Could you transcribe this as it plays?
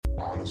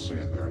honestly,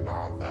 they're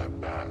not that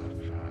bad.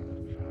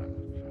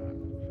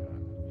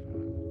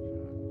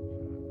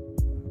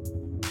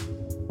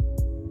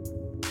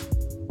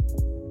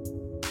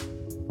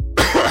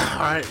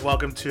 All right,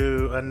 welcome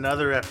to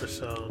another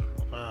episode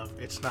of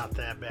It's Not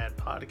That Bad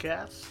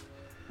podcast.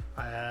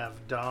 I have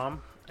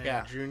Dom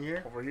and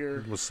Junior over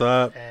here. What's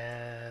up?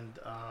 and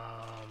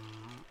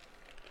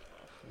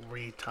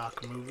we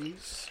talk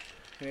movies.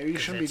 Maybe you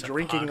shouldn't be it's a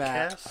drinking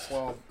that podcast.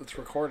 while it's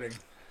recording.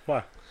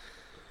 Why?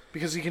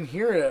 Because you can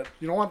hear it.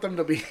 You don't want them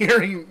to be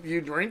hearing you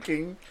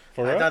drinking.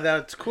 For I real? thought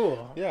that's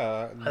cool.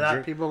 Yeah. I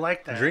thought people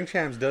like that. Drink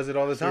Champs does it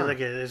all the See, time.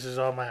 look at this is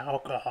all my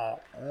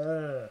alcohol.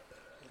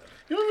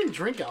 You don't even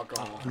drink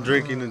alcohol. I'm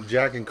drinking the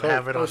Jack and Coke.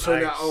 Have it Oh, on so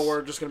ice. now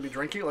we're just gonna be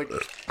drinking like.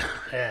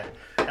 Yeah.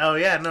 Oh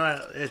yeah,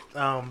 no, it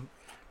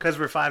because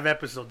we're 5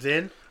 episodes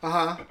in.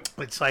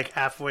 It's like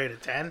halfway to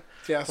 10,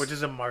 Yes. which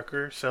is a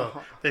marker.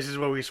 So this is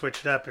where we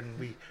switch it up and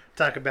we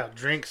talk about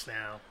drinks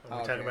now.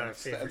 And we talk about our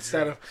favorite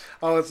instead drink.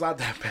 of it's not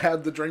that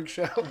bad. The drink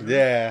show.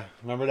 Yeah.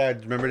 Remember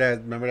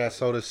that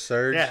soda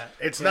surge? Yeah,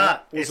 it's Yeah.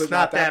 not. Was It's it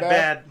not that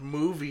bad.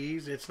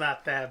 Movies. It's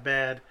not that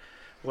bad.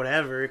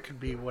 Whatever. It could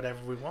be whatever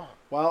we want.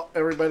 Well,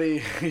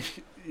 everybody,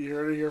 you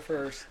heard it here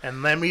first.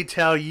 And let me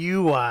tell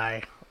you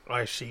why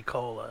RC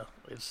Cola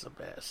is the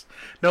best.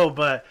 No,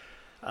 but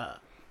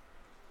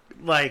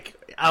like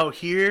out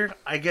here,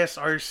 I guess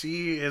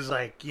RC is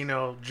like, you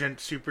know,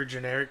 super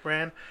generic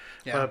brand.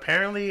 Yeah. But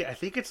apparently, I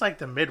think it's like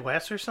the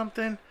Midwest or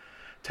something.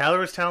 Tyler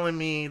was telling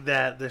me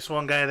that this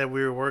one guy that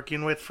we were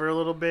working with for a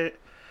little bit,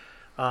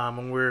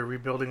 when we were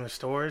rebuilding the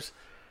stores,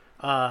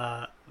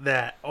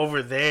 that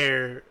over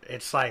there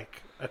it's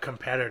like a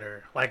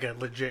competitor, like a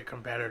legit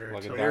competitor.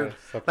 Like, So a they're- Diet-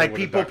 something like with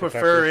a people Dr. prefer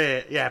Pepper.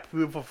 it. Yeah,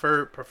 people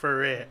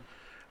prefer it.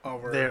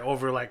 Over They're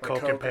over like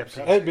Coke and Coke and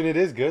Pepsi. I mean, it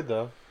is good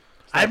though.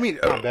 I mean,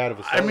 not bad of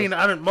a I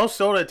soda. mean, most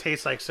soda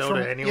tastes like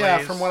soda, anyways. Yeah,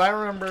 from what I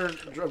remember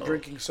of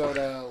drinking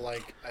soda,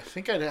 like I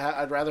think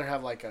I'd rather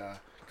have like a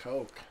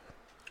Coke.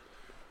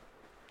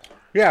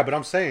 Yeah, but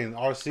I'm saying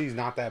RC's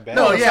not that bad.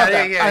 No, It's yeah, not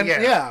that-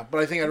 yeah. yeah.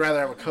 But I think I'd rather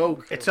have a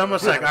Coke. It's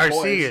almost Yeah, like with RC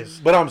boys. is.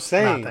 But I'm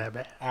saying, Not that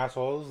bad.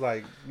 assholes,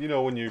 like, you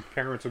know, when your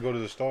parents will go to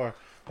the store,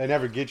 they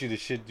never get you the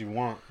shit you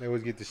want. They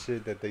always get the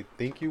shit that they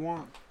think you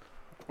want,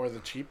 Or the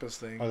cheapest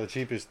thing. or the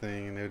cheapest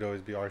thing, and it would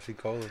always be RC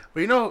Cola.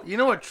 But you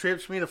know what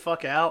trips me the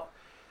fuck out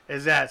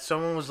is that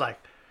someone was like,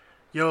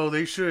 "Yo,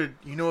 they should."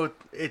 You know,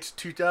 it's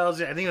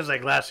 2000. I think it was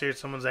like last year.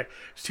 Someone's like,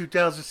 "It's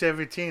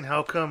 2017.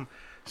 How come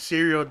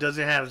cereal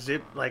doesn't have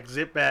zip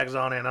bags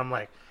on it?" And I'm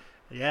like,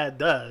 "Yeah, it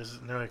does."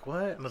 And they're like,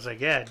 "What?" And I was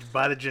like, "Yeah,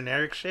 buy the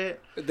generic shit.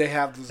 They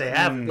have. They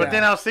have." Mm. But Yeah.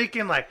 then I was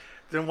thinking like,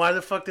 then why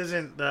the fuck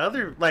doesn't the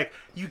other like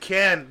you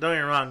can? Don't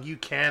get me wrong, you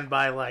can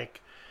buy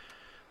like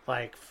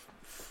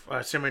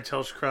Cinnamon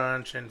Toast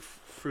Crunch and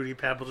Fruity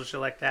Pebbles and shit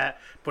like that.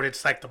 But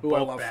it's like the Ooh, I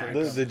bulk love bags.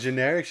 Fruity The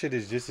generic shit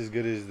is just as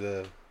good as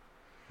the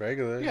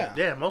regular. Yeah.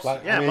 Yeah, most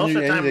Like, yeah, I mean, most of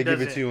the and time they it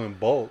give it doesn't. to you in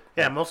bulk.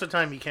 Yeah, most of the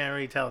time you can't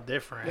really tell the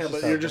difference. Yeah,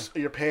 but just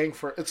you're paying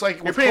for. It's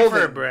like with paying for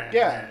clothing. a brand,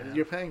 Yeah, yeah.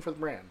 you're paying for the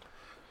brand.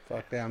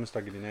 Fuck that, I'm gonna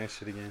start getting that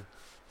shit again.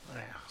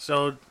 Yeah.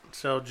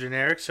 So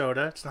generic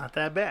soda, it's not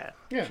that bad.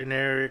 Yeah.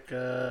 Generic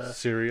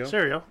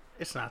Cereal?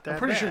 it's not that I'm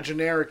pretty bad. sure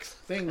generic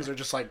things are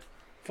just like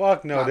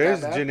Fuck no, Not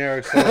there's that bad?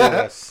 generic soda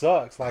that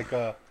sucks. Like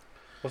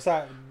what's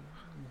that?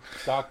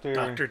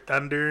 Dr.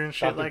 Thunder and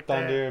shit Dr. like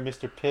Thunder,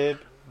 Mr. Pibb.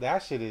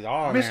 That shit is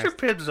all that. Mr. nasty.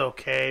 Pibb's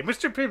okay.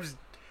 Mr. Pibb's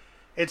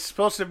it's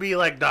supposed to be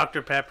like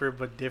Dr. Pepper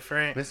but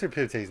different. Mr.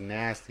 Pibb tastes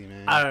nasty,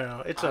 man. I don't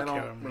know. It's I okay.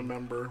 don't with me.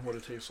 remember what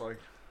it tastes like.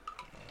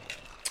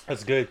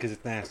 That's good because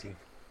it's nasty.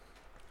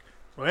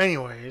 Well,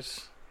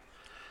 anyways,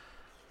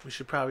 we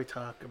should probably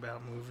talk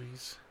about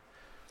movies.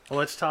 Well,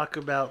 let's talk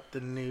about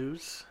the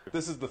news.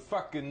 This is the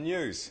fucking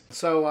news.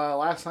 So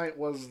last night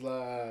was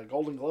the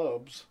Golden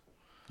Globes,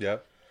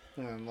 Yep.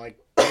 and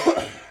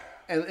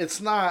and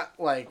it's not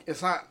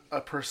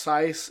a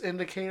precise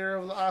indicator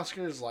of the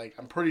Oscars. Like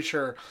I'm pretty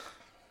sure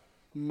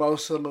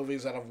most of the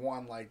movies that have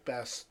won like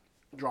best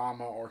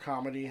drama or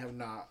comedy have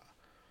not.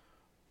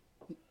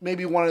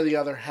 Maybe one or the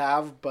other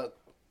have, but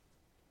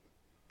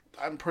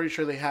I'm pretty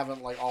sure they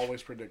haven't like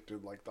always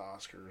predicted like the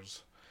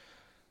Oscars,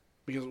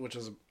 which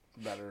is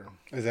better.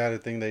 Is that a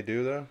thing they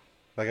do though?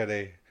 Like are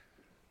they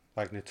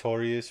like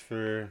notorious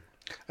for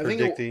I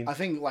predicting?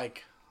 think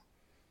like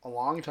a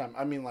long time.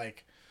 I mean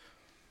like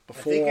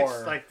before think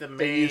it's, like, the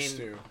they used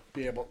main- to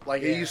be able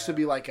like it used to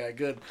be like a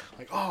good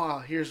like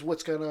here's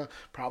what's gonna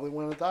probably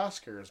win at the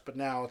Oscars, but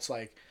now it's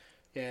like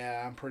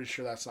yeah, I'm pretty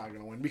sure that's not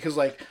gonna win because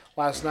like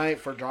last night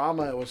for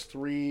drama it was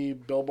 3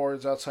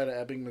 billboards outside of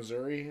Ebbing,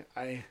 Missouri.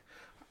 I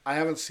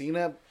haven't seen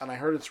it and I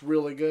heard it's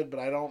really good, but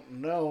I don't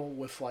know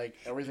with like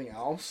everything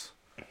else.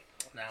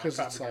 Now, 'Cause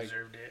probably it's like-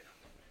 deserved it.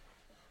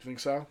 You think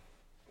so?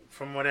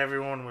 From what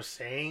everyone was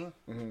saying,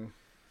 Mm-hmm.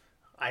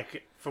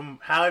 from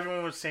how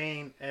everyone was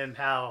saying and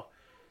how,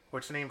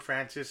 what's her name,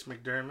 Frances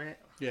McDermott,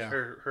 Yeah.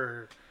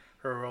 her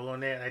role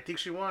in it. And I think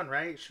she won,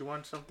 right? She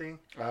won something.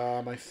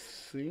 I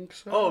think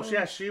so. Oh,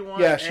 yeah, she won.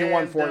 Yeah, she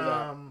won and, for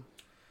that.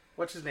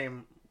 What's his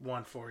name?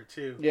 Won for it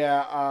too.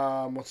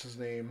 Yeah. What's his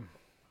name?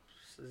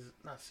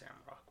 Not Sam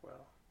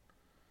Rockwell.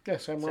 Yeah,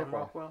 Sam Sam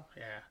Rockwell. Rockwell.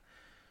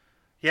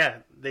 Yeah.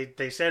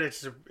 They said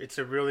it's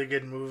a really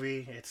good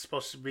movie. It's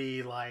supposed to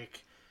be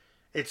like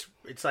it's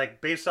like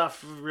based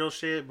off of real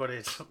shit, but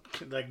it's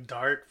like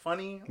dark,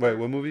 funny. Wait,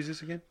 what movie is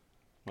this again?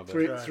 My bad.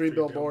 Three Three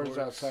billboards Billboards.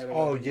 outside of.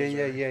 Oh Ebbing,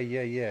 yeah, Missouri.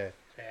 yeah. Yeah.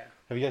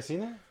 Have you guys seen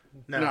that?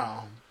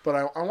 No, but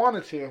I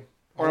wanted to,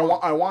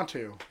 or I want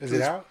to. Is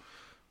it out,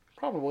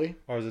 Probably.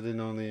 or is it in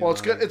only? Well, it's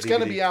good. It's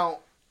going to DVD? be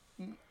out.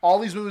 All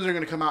these movies are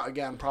going to come out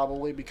again,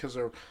 probably because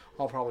they're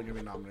all probably going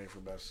to be nominated for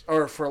best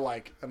or for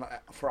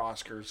for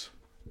Oscars.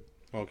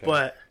 Okay.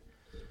 But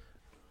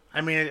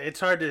I mean,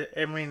 it's hard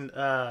to. I mean,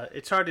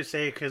 it's hard to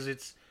say because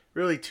it's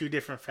really two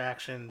different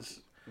factions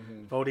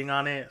voting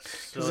on it.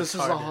 So Because this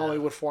is the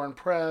Hollywood Foreign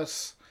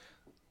Press.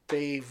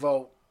 They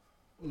vote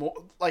more,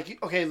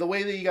 like, okay, the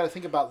way that you got to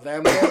think about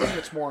them voting,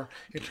 it's more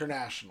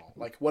international.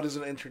 Like, what is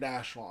an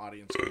international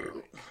audience going to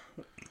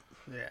like?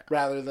 Yeah.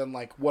 Rather than,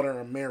 like, what are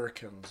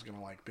Americans going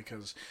to like?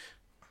 Because,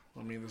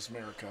 I mean, this is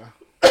America.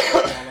 We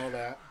all know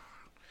that.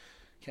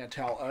 Can't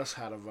tell us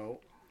how to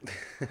vote.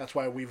 That's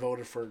why we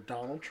voted for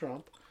Donald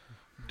Trump.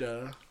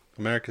 Duh.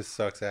 America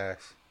sucks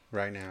ass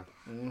right now.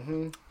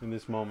 Mm-hmm. In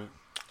this moment.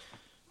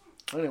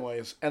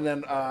 Anyways, and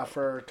then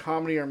for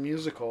comedy or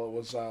musical, it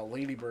was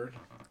Lady Bird.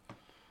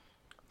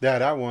 Yeah,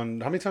 that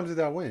one. How many times did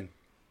that win?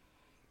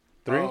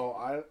 3? Oh,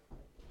 I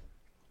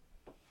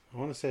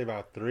want to say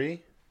about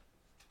 3.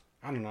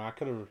 I don't know. I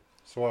could have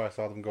swore I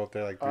saw them go up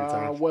there like 3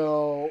 times.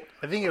 well,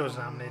 I think it was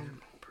nominated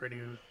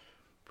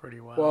pretty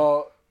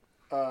well.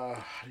 how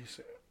do you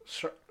say it?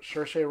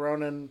 Saoirse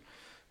Ronan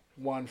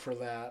won for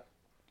that.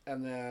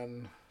 And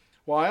then,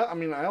 well, I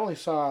mean, I only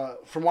saw,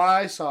 from what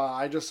I saw,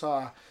 I just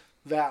saw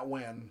that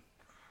win.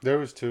 There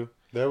was 2.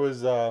 There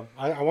was, I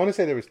want to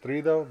say there was 3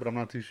 though, but I'm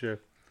not too sure.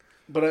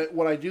 But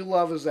what I do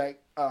love is that,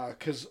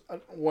 because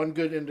one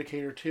good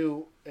indicator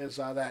too is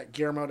that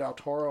Guillermo del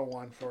Toro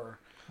won for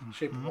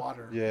Shape of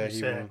Water. Yeah, He he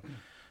said, won.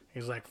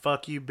 he's like,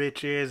 "Fuck you,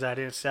 bitches! I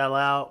didn't sell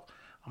out.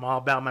 I'm all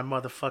about my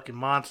motherfucking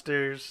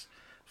monsters.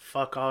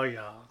 Fuck all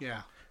y'all."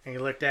 Yeah. And he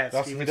looked at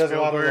He Steven does a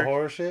lot of the Spielberg.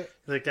 horror shit.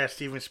 He looked at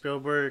Steven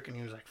Spielberg, and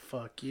he was like,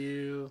 "Fuck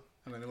you."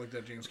 And then he looked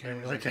at James And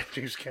Cameron. he looked at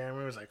James Cameron,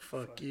 and was like,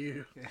 "Fuck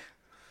you." Yeah.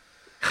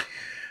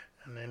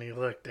 And then he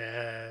looked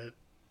at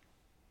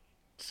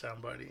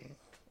somebody.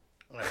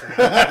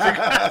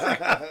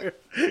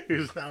 He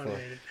was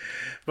nominated.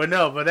 But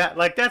no, but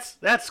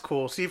that's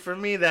cool. See, for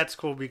me, that's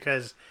cool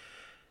because,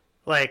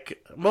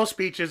 like, most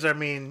speeches, I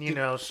mean, you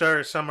know,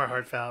 some are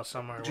heartfelt,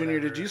 some are Junior,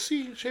 whatever. did you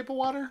see Shape of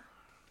Water?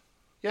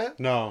 Yeah?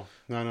 No.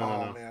 Oh,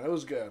 No. man, it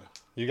was good.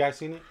 You guys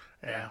seen it?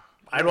 Yeah.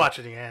 I'd watch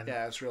it again.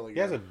 Yeah, it's really You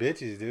guys good. are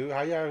bitches, dude.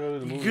 How y'all go to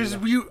the movie? Because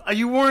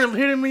you weren't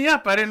hitting me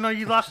up. I didn't know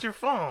you lost your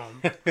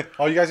phone.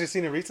 Oh, you guys have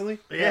seen it recently?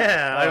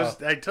 Yeah,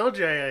 I told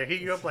you I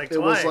hit you up like It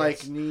twice. was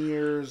like New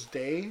Year's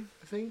Day,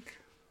 I think.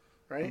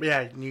 Right?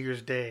 Yeah, New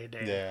Year's Day.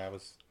 Yeah, I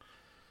was.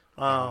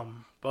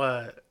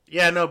 But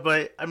yeah, no,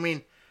 but I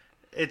mean,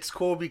 it's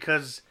cool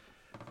because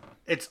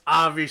it's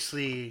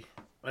obviously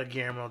a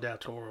Guillermo del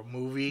Toro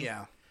movie.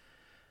 Yeah.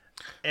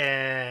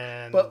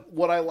 And But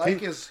what I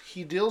like is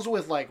he deals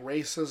with like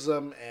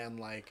racism and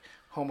like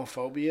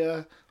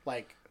homophobia,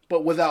 like,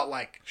 but without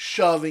like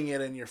shoving it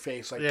in your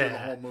face like through the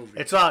whole movie.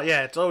 it's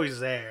always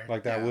there.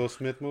 Like that Yeah. Will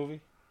Smith movie?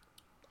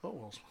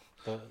 oh,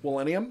 The-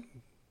 Millennium.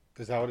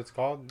 Is that what it's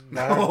called?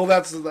 Oh,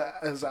 that's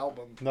his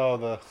album. No,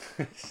 the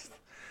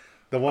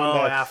the one Oh,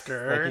 that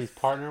After like he's Earth?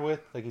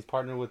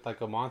 partnered with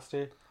like a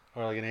monster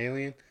or like an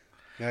alien.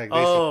 Like,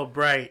 Oh,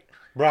 Bright.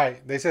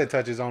 right. They said it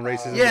touches on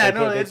racism. Yeah, they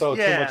no, they it's- throw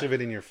too yeah. much of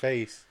it in your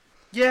face.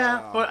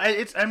 Yeah, but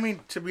I mean,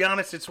 to be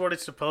honest, it's what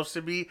it's supposed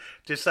to be.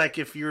 Just like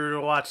if you were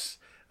to watch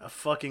a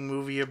fucking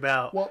movie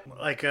about Well-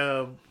 like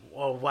a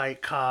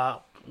white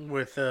cop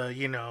with a,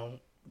 you know,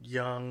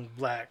 young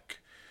black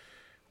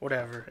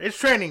whatever. It's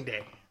Training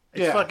Day.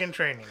 It's Yeah. fucking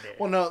Training Day.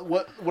 Well, no,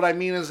 what I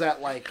mean is that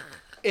like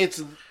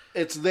it's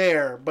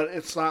there, but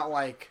it's not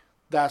like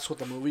that's what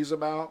the movie's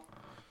about.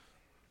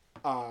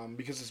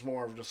 Because it's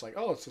more of just like,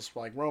 oh, it's just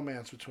like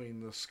romance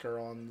between this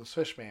girl and this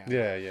fish man.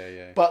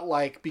 Yeah. But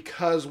like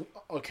because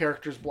a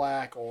character's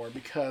black or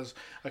because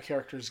a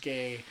character's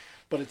gay,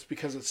 but it's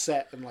because it's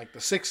set in like the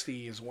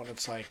 60s when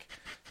it's like,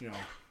 you know,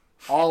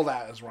 all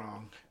that is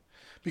wrong.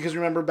 Because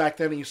remember back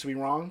then it used to be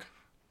wrong?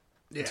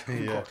 Yeah, of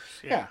Yeah. course.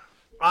 Yeah.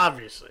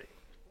 Obviously.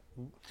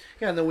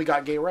 Yeah, and then we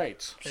got gay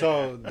rights.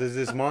 So does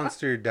this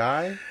monster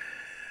die?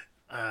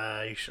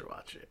 You should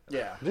watch it.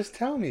 Yeah. Just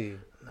tell me.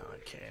 No, I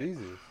can't.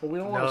 Jesus. Well, we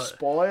don't No, want to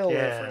spoil it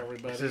Yeah, for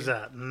everybody. this is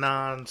a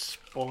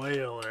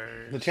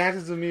non-spoiler. The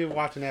chances of me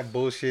watching that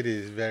bullshit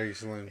is very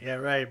slim. Yeah,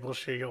 right.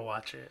 Bullshit. You'll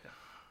watch it.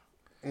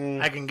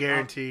 Mm, I can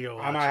guarantee you'll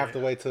watch I might have it. to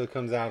wait till it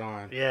comes out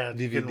on Yeah, DVD.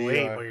 you can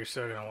wait, or- but you're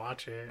still gonna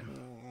watch it.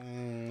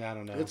 I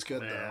don't know. It's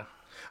good Yeah. though.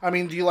 I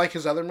mean, do you like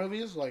his other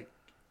movies like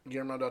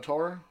Guillermo del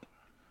Toro,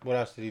 What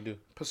else did he do?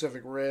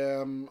 Pacific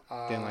Rim?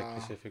 Didn't like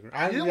Pacific Rim.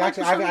 you didn't like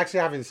Pacific? I actually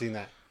haven't seen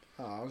that.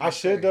 Oh, was I gonna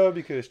should say, though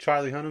because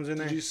Charlie Hunnam's in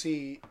there. Did you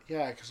see?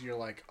 Yeah, because you're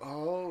like,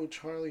 oh,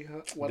 Charlie.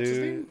 What's his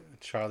Dude, name?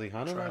 Charlie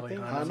Hunnam. I Charlie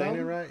think Hunnam. I'm saying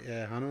it right.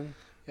 Yeah, Hunnam.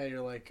 Yeah,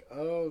 you're like,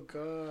 oh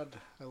god,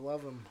 I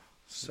love him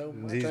so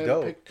much. He's I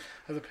dope.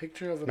 have a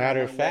picture of him. Matter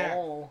on of my fact,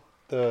 wall.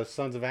 The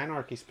Sons of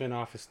Anarchy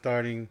spinoff is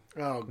starting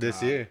Oh, this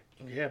God. year.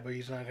 Yeah, but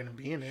he's not gonna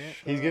be in it.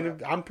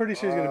 I'm pretty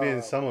sure he's gonna be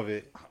in some of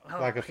it,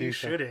 like a He few.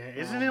 shouldn't.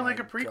 Isn't Oh it like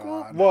my a prequel?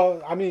 God.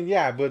 Well, I mean,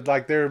 yeah, but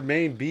like their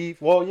main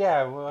beef. Well,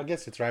 yeah, well, I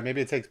guess it's right.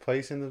 Maybe it takes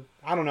place in the.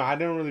 I don't know. I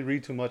didn't really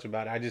read too much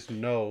about it. I just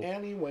know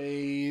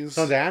Anyways,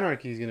 Sons of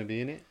Anarchy is gonna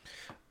be in it.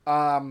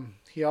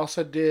 he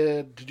also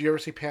did. Did you ever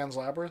see Pan's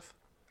Labyrinth?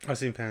 I've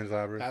seen Pan's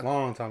Labyrinth That- a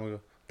long time ago.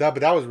 But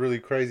that was really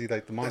crazy.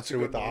 Like the monster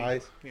good with the movie.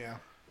 eyes. Yeah.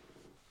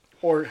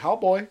 Or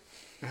Hellboy.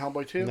 And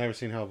Hellboy 2. Never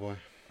seen Hellboy.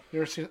 You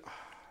ever seen?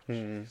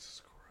 Mm-mm.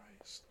 Jesus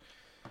Christ.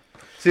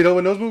 See, though,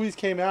 when those movies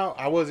came out,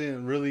 I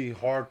wasn't really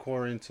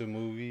hardcore into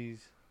movies.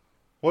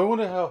 When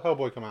did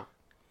Hellboy come out?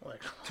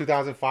 Like,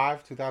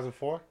 2005,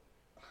 2004?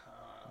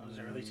 it was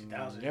early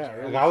 2000s. Yeah, right?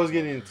 really. Like, I was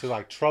getting into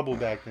like trouble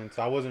back then,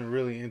 so I wasn't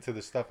really into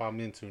the stuff I'm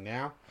into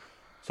now.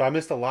 So I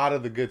missed a lot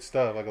of the good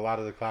stuff, like a lot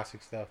of the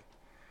classic stuff.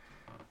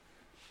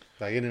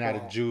 Like In and Out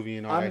of Well, Juvie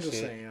and all I'm that just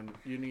shit. saying,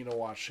 you need to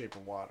watch Shape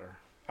of Water.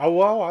 Oh,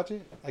 well, I'll watch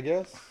it, I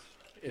guess.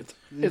 It's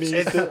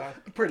It's-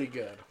 pretty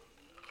good.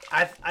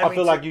 I I mean,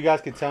 feel like you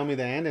guys could tell me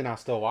the end and I'll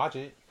still watch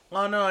it.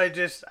 Oh no, I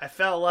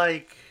felt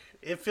like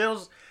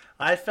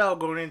I felt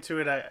going into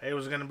it, it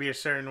was gonna be a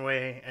certain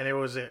way, and it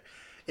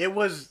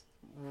was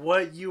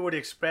what you would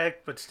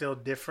expect, but still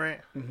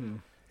different. Mm-hmm.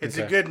 It's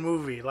a Okay. good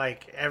movie.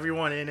 Like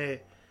everyone in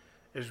it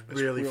is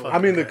really really fucking. I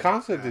mean, the good.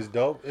 concept is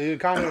dope. It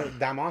kind of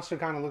that monster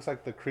kind of looks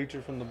like the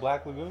creature from the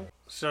Black Lagoon.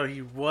 So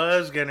he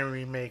was gonna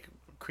remake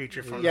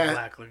Creature from Yeah. the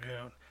Black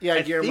Lagoon. Yeah,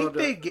 I Guillermo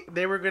think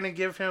they were gonna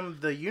give him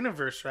the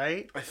universe,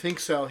 right? I think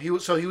so. He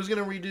was going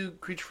to redo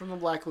Creature from the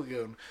Black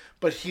Lagoon,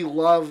 but he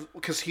loved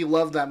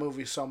that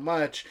movie so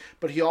much.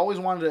 But he always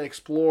wanted to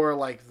explore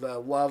like the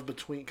love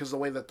between, because the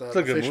way that the a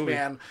good fish movie.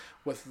 man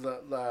with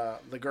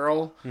the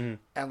girl and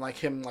like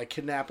him like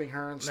kidnapping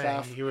her and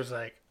Man, stuff. he was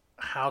like,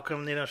 "How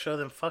come they don't show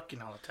them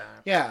fucking all the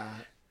time?" Yeah,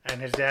 And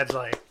his dad's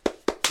like,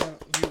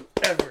 "Don't you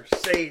ever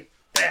say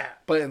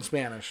that." but in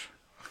Spanish.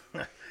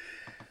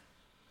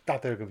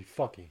 Thought they were gonna be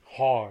fucking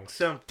hard.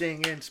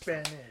 Something in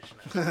Spanish.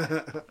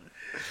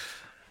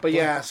 But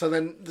yeah,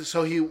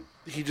 so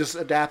he just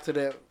adapted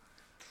it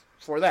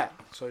for that.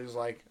 So he's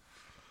like,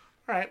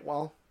 all right,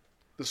 well,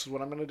 this is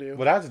what I'm gonna do.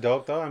 Well, that's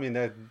dope though. I mean,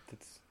 that's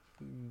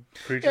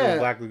Creature Yeah. of the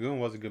Black Lagoon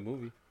was a good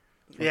movie.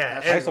 Yeah,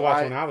 That's I used to watch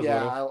why- when I was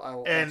yeah,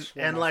 little. that's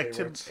one of my like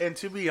favorites.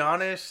 to be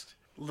honest,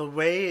 the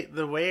way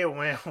it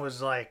went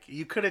was like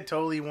you could have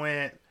totally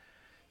went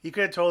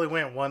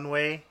one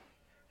way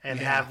and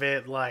Yeah. have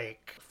it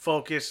like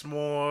focus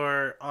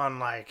more on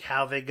like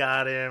how they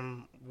got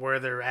him, where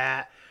they're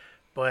at,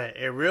 but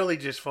it really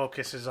just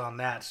focuses on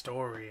that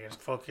story. It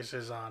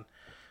focuses on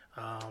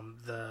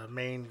the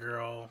main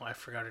girl. I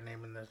forgot her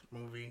name in the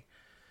movie.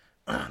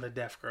 The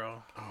deaf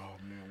girl. Oh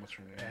man, what's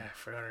her name? Yeah, I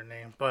forgot her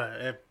name. But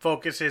it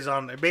focuses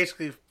on. It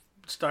basically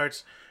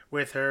starts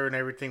with her, and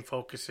everything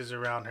focuses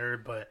around her.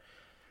 But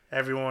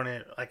everyone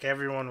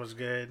was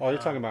good. Oh, you're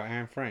talking about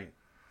Anne Frank.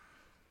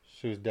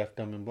 She was deaf,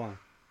 dumb, and blind.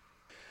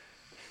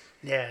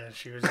 Yeah,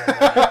 she was.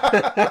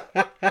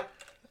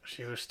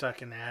 She was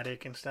stuck in the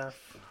attic and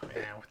stuff.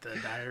 Yeah, with the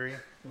diary.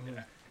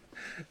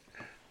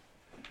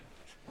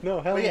 No,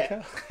 hell But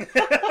yeah.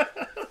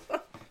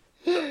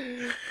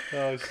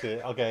 Oh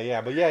shit. Okay,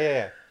 yeah, but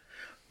yeah.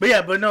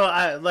 But no,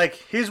 I like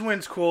his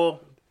win's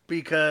cool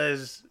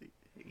because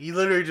he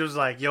literally just was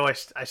like, "Yo, I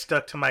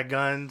stuck to my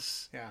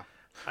guns. Yeah.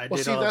 I Well,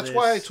 did see, all that's this."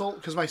 why I told,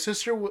 because my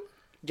sister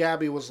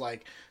Gabby was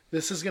like,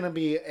 "This is gonna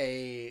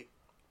be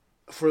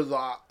for the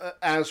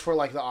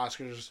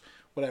Oscars,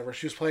 whatever."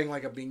 She was playing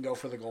like a bingo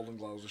for the Golden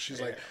Globes. And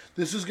she's like,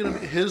 "This is gonna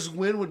be his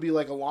win would be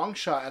like a long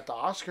shot at the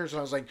Oscars." And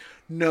I was like,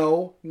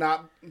 "No,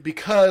 not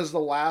because the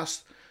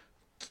last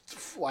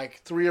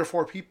like 3 or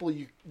 4 people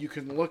you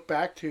can look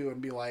back to and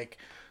be like,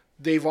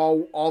 they've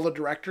all the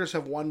directors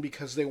have won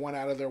because they went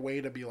out of their way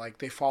to be like,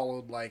 they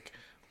followed like,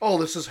 oh,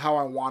 this is how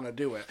I want to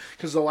do it."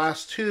 Because the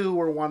last 2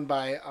 were won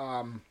by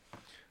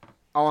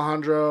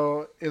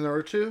Alejandro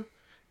Inarritu,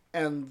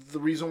 and the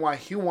reason why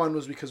he won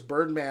was because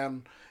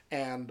Birdman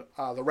and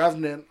The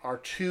Revenant are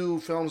 2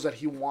 films that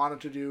he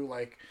wanted to do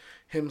like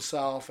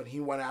himself, and he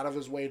went out of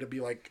his way to be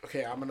like,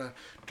 okay, I'm gonna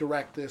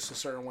direct this a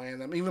certain way.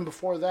 And then even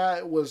before that,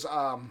 it was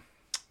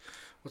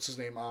what's his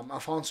name,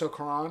 Alfonso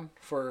Cuarón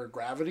for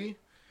Gravity.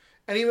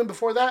 And even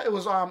before that, it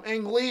was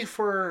Ang Lee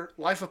for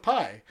Life of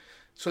Pi.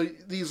 So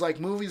these like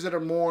movies that are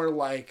more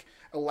like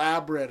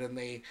elaborate, and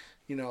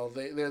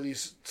they're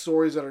these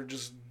stories that are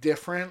just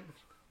different.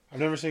 I've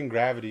never seen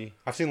Gravity.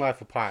 I've seen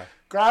Life of Pi.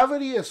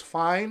 Gravity is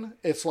fine.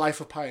 It's Life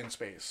of Pi in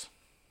space.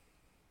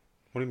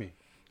 What do you mean?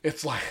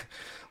 It's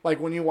like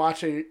when you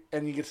watch it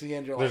and you get to the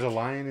end, you're There's like, a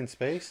lion in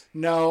space?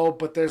 no,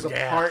 but there's a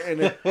Yeah. part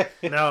in it.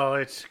 No,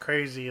 it's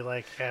crazy.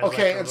 Like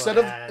Okay, like, instead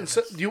ads.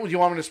 do you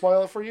want me to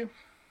spoil it for you?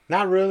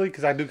 Not really,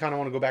 because I do kind of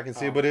want to go back and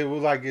see it. But it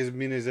was like,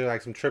 is there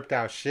like some tripped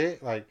out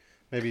shit? Like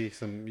maybe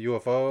some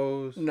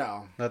UFOs?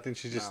 No. Nothing?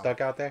 She's just No.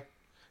 stuck out there?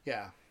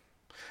 Yeah.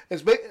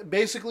 It's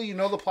basically,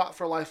 the plot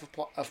for Life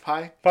of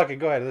Pi. Fuck it,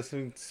 go ahead. Let's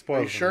spoil Are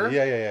you it for sure? me.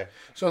 Yeah.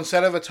 So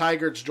instead of a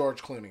tiger, it's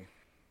George Clooney.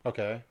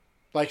 Okay.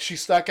 Like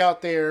she's stuck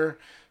out there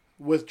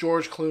with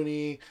George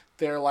Clooney.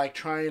 They're like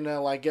trying to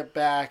like get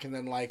back, and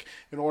then like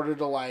in order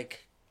to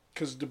like,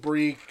 because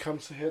debris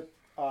comes to hit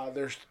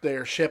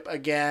their ship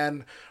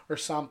again or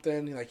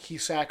something. Like he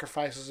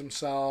sacrifices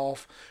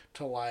himself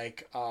to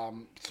like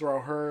throw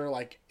her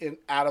like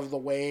out of the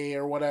way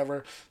or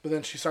whatever. But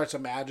then she starts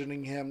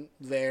imagining him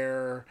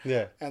there.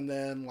 Yeah. And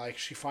then like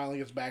she finally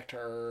gets back to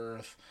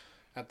Earth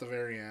at the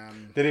very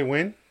end. Did it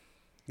win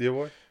the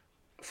award?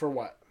 For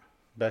what?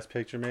 Best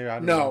picture, maybe? I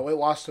don't No, know. it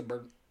lost to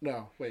Bird.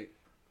 No, wait.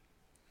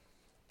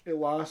 It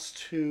lost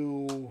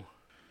to.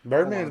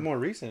 Birdman's Hold on. more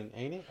recent,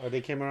 ain't it? Or they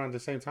came around at the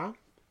same time?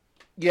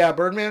 Yeah,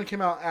 Birdman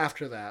came out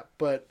after that,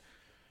 but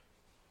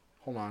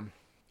hold on.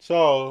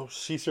 So,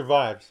 she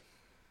survives.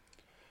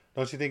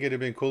 Don't you think it'd have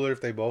been cooler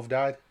if they both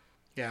died?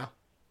 Yeah.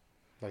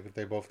 Like, if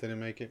they both didn't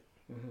make it?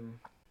 Mm-hmm.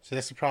 So,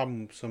 that's the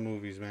problem with some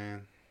movies,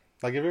 man.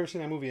 Like, have you ever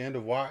seen that movie End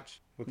of Watch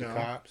with the No.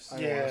 cops? I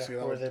don't wanna see that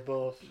where one. they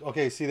both.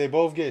 Okay, see, they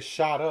both get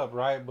shot up,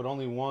 right? But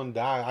only one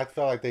died. I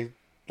felt like they,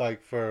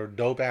 like, for a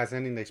dope-ass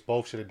ending, they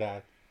both should have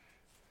died.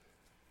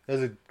 It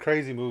was a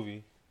crazy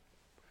movie.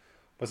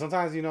 But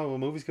sometimes, you know,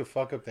 movies could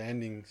fuck up the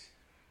endings.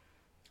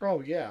 Oh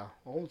yeah,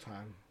 all the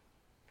time.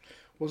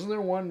 Wasn't there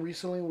one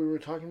recently we were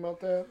talking about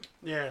that?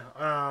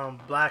 Yeah,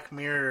 Black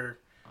Mirror.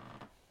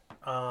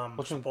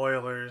 Which one?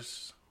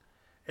 Spoilers.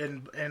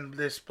 In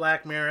this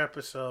Black Mirror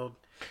episode,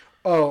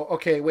 Oh,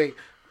 okay, wait.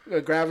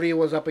 Gravity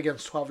was up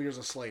against 12 Years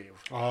a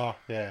Slave. Oh,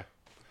 yeah.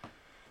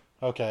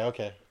 Okay.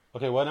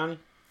 Okay, what, Nani?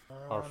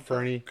 Or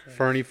Fernie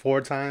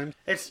 4 times?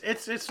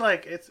 it's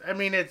like I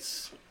mean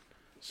it's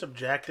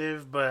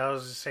subjective, but I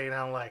was just saying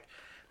how like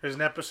there's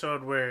an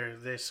episode where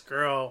this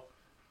girl,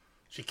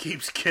 she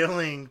keeps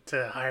killing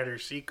to hide her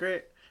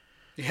secret.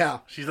 Yeah.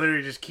 She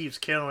literally just keeps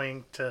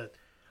killing to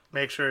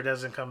make sure it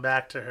doesn't come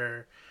back to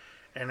her,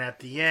 and at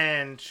the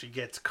end she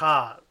gets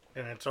caught,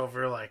 and it's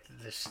over like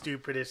the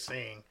stupidest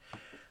thing.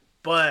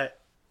 But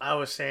I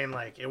was saying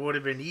like it would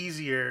have been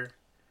easier.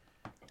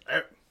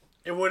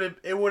 It would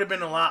have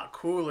been a lot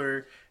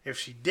cooler if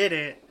she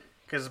didn't,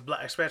 because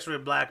especially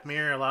with Black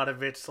Mirror, a lot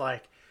of it's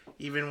like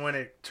even when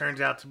it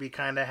turns out to be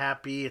kind of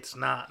happy, it's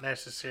not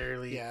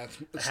necessarily Yeah, it's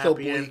a still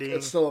happy bleak. ending.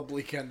 It's still a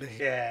bleak ending.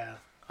 Yeah.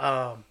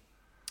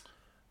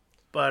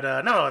 But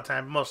not all the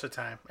time, most of the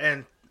time.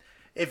 And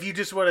if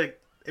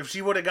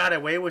she would have got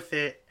away with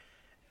it,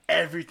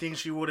 everything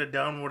she would have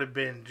done would have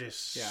been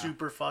just Yeah.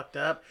 super fucked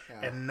up,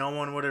 Yeah. and no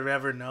one would have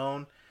ever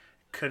known.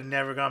 Could have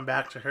never gone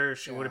back to her.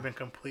 She Yeah. would have been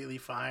completely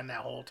fine that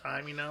whole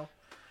time, you know.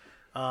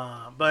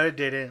 But it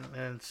didn't,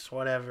 and it's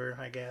whatever,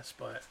 I guess.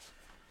 But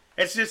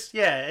it's just,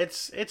 yeah,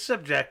 it's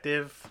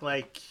subjective.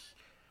 Like,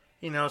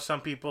 you know,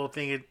 some people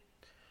think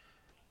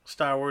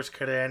Star Wars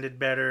could have ended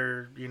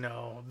better, you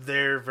know,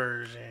 their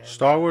version.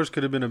 Star Wars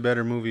could have been a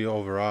better movie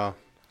overall.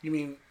 You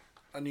mean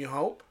A New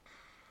Hope?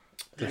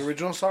 The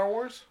original Star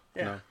Wars?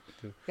 Yeah.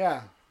 No.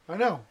 Yeah, I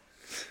know.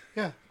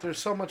 Yeah, there's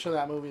so much of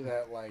that movie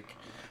that like.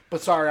 But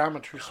sorry, I'm a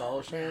true Star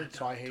Wars fan,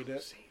 so I hate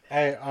it.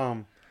 Hey,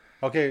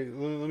 okay,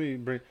 let me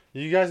bring...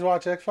 You guys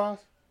watch X-Files?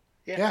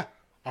 Yeah.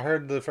 I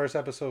heard the first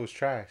episode was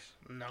trash.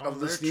 No, Of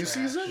this they're new trash.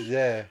 season?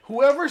 Yeah.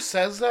 Whoever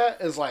says that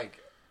is like,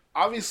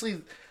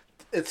 obviously,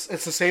 it's the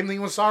same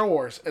thing with Star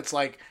Wars. It's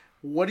like,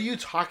 what are you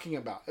talking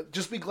about?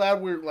 Just be glad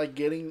we're like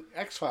getting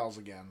X-Files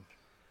again.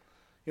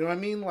 You know what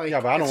I mean? Like, Yeah,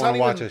 but I don't it's want to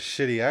not watch even- a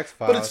shitty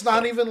X-Files. But it's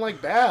not even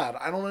like bad.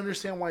 I don't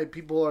understand why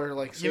people are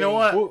like saying, You know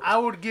what? Well- I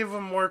would give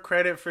them more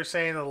credit for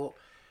saying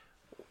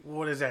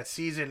what is that,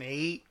 season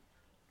 8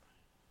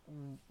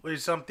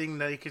 is something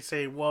that you could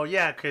say, well,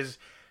 yeah, because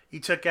you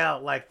took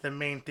out like the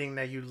main thing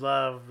that you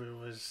love. It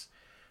was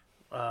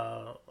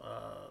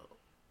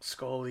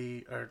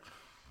Scully or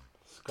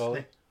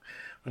Scully?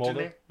 what's her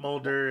Mulder? name?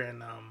 Mulder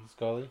and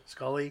Scully?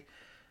 Scully.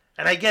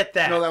 And I get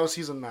that. No, that was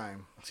season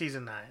 9.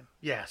 Season 9.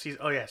 Yeah,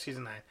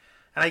 season 9.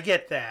 And I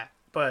get that,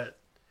 but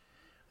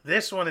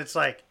this one, it's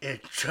like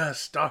it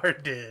just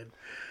started.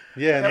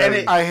 Yeah, And no,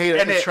 it- I hate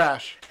it. and It's it-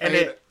 trash. I And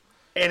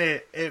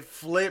hate it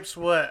flips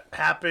what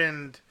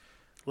happened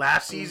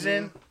last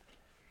season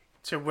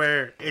to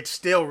where it's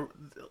still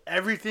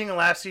everything in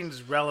last season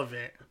is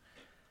relevant,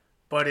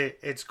 but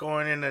it's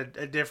going in a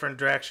different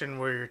direction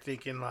where you're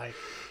thinking like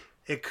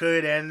it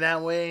could end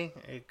that way,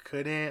 it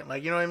couldn't,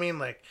 like, you know what I mean?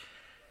 Like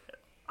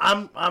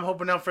I'm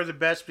hoping out for the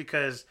best,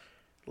 because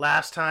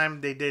last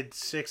time they did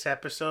 6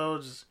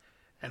 episodes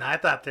and I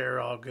thought they were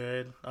all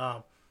good.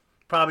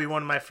 Probably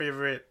one of my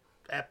favorite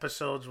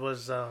episodes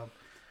was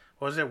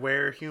it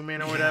Were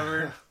Human or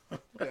whatever? Yeah,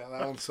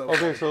 that one's so.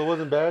 Okay, so it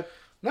wasn't bad?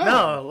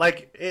 No,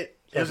 like it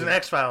was an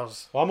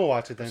X-Files. Well, I'm going to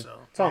watch it then. So,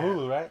 It's on yeah.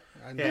 Hulu, right?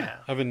 Yeah.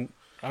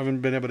 I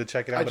haven't been able to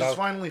check it out. I but just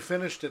finally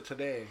finished it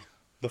today.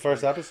 the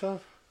first episode?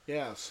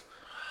 Yes.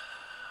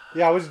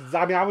 Yeah, I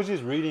was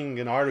just reading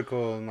an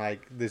article, and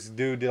like this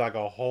dude did like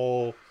a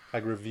whole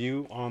like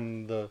review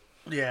on the...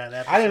 Yeah,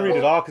 that I didn't read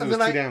it all because And it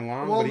was then too I- damn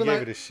long, well, but he then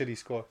gave it a shitty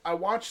score. I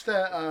watched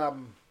that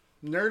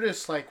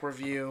Nerdist like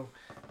review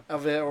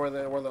of it, where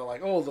they're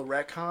like, oh, the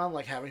retcon,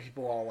 like having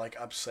people all like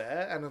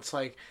upset, and it's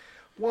like,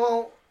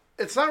 well,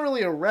 it's not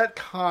really a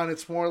retcon.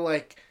 It's more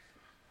like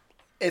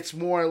it's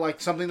more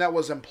like something that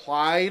was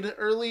implied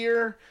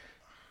earlier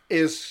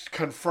is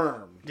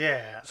confirmed.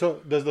 Yeah.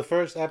 So does the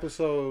first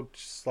episode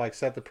just, like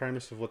set the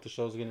premise of what the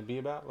show's gonna be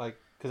about? Like,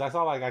 because I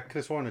saw like I could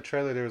have sworn in the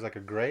trailer there was like a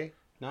gray.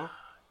 No.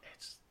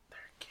 It's their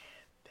kid.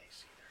 They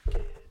see their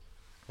kid.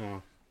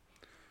 Oh.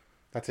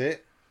 That's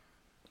it.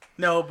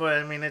 No, but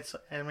I mean it's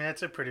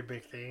a pretty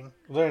big thing.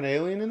 Was there an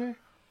alien in there?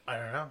 I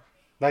don't know.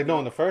 Like no,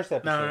 in the first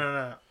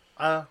episode.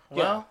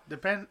 No.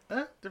 Depends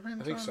I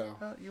think on so.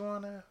 You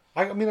wanna?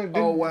 I mean, like,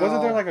 Oh, well.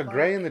 wasn't there like a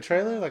gray in the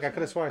trailer? Like I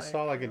could have sworn I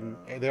saw like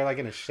they're like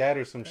in a shed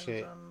or some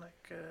shit, On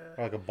like,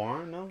 or like a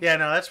barn. No. yeah,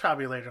 no, that's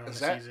probably later on in Is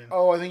the that? season.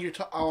 Oh, I think you're.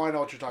 Oh, I know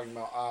what you're talking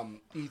about.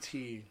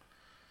 E.T.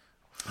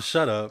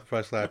 Shut up! If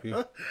I slap you.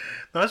 No,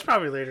 that's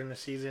probably later in the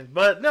season.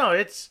 But no,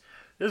 it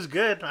was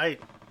good. I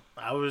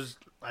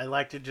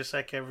liked it just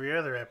like every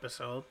other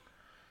episode.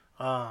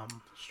 That's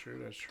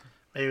true. That's true.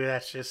 Maybe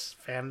that's just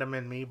fandom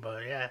in me,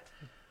 but yeah,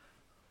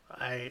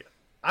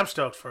 I'm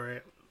stoked for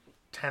it.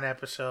 10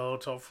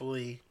 episodes.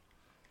 Hopefully,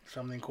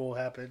 something cool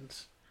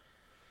happens.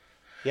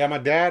 Yeah, my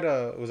dad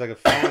was like a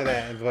fan of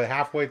that, but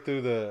halfway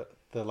through the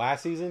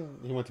last season,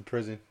 he went to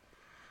prison.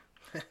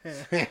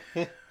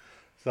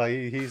 So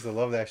he used to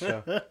love that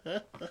show.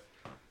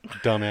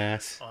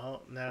 Dumbass.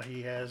 Well, now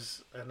he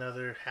has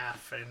another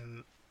half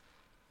and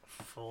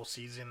full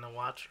season to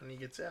watch when he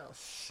gets out.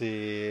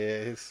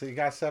 Shit, he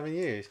got 7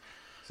 years,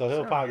 so he'll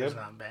 7 probably years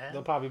not bad.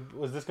 they'll probably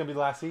was this gonna be the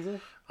last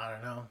season? I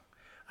don't know.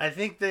 I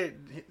think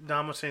that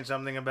Dom was saying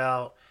something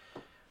about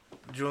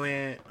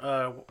Julian.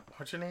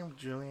 What's her name?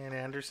 Julian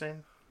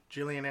Anderson.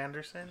 Gillian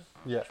Anderson.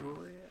 Yeah.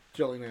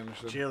 Gillian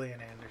Anderson. Gillian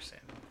Anderson.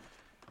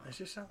 Is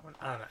there someone?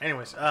 I don't know.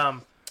 Anyways,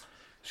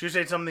 she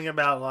said something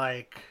about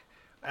like,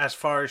 as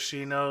far as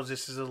she knows,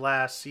 this is the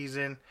last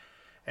season,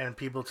 and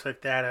people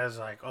took that as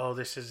like, oh,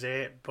 this is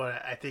it.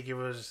 But I think it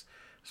was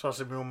supposed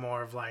to be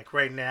more of like,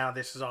 right now,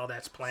 this is all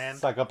that's planned.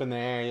 It's like up in the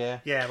air, yeah.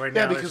 Yeah, right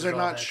Yeah, now. because they're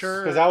not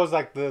sure. Because that was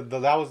like the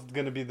that was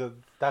gonna be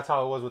that's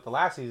how it was with the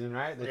last season,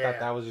 right? They Yeah.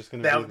 thought that was just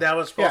gonna be. That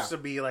was supposed Yeah.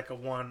 to be like a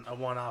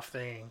one-off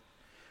thing,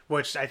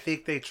 which I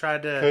think they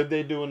tried to. Could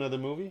they do another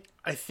movie?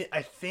 I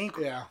think.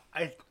 Yeah.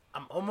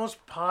 I'm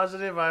almost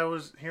positive I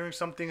was hearing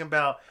something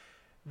about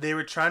they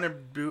were trying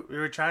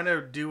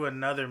to do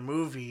another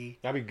movie,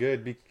 That'd be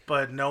good.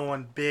 but no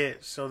one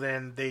bit. So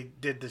then they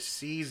did the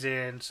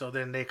season, so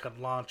then they could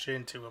launch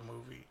into a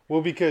movie.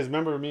 Well, because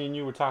remember me and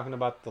you were talking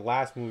about the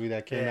last movie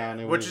that came out,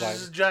 and it which was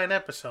is like, a giant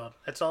episode.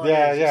 That's all.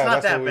 yeah, it is. yeah, It's not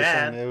that's that what we were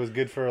bad. saying. It was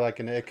good for like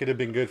it could have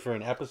been good for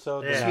an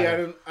episode. but Yeah. not See,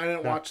 a- I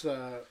didn't watch the. not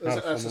a That's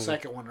full the movie.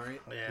 second one,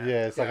 right?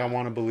 Yeah. it's like Yeah. I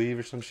Want to Believe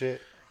or some shit.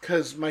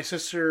 Because my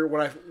sister,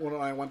 when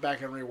I went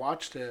back and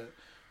rewatched it,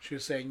 she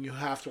was saying you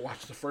have to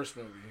watch the first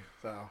movie.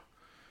 So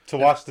To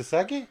watch the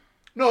second?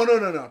 no.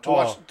 To Oh.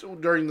 watch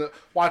during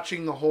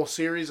watching the whole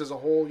series as a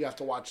whole, you have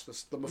to watch the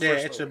first Yeah,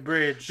 it's a movie.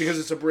 bridge. Because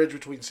it's a bridge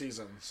between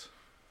seasons.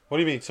 What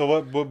do you mean? So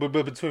what? But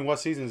between what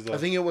seasons though? I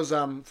think it was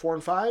 4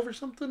 and 5 or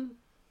something,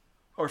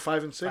 or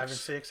 5 and 6. 5 and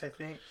 6, I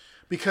think.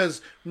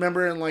 Because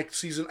remember in like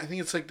season, I think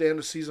it's like the end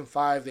of season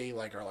 5, they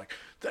like are like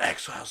the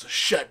X-Files is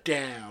shut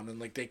down and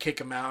like they kick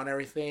them out and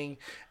everything,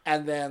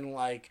 and then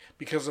like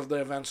because of the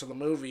events of the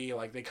movie,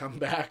 like they come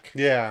back.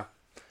 Yeah.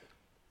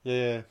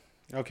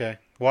 Okay.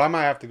 Well, I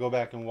might have to go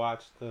back and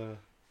watch the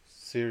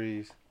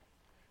series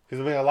because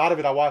I mean a lot of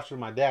it I watched with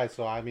my dad.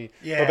 So I mean,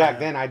 Yeah. but back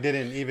then I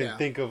didn't even Yeah.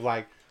 think of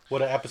like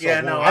what an episode. Yeah,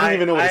 was. no, I didn't I-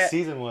 even know what I- a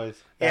season was.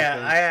 back Yeah,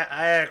 then.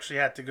 I actually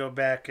had to go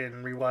back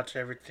and rewatch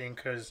everything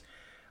because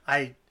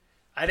I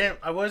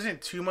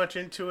wasn't too much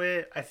into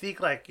it. I think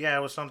like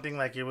it was something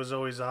like it was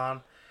always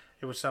on.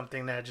 It was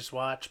something that I just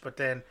watched, but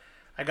then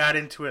I got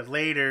into it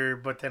later.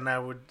 But then I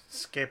would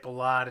skip a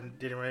lot and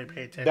didn't really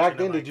pay attention. Back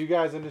to, then, like, did you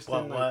guys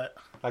understand what?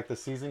 like the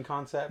season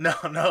concept?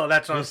 No,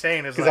 that's what I'm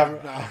saying. Is 'Cause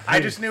like I'm- I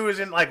just knew it was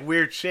in like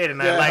weird shit,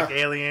 and I Yeah. like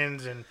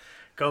aliens and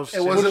ghosts. It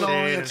and wasn't shit,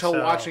 only and until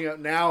so- watching it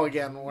now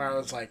again where I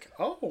was like,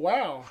 oh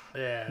wow.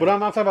 Yeah, But I'm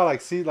not talking about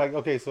like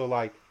okay, so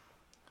like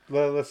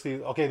let's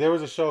see. Okay, there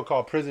was a show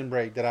called Prison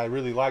Break that I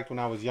really liked when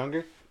I was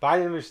younger, but I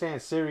didn't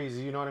understand series.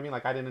 You know what I mean?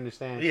 Like I didn't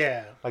understand.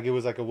 yeah. Like it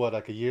was like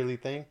a yearly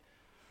thing,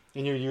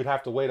 and you'd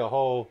have to wait a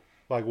whole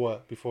like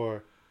what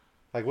before,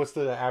 like what's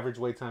the average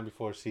wait time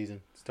before a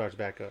season starts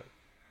back up?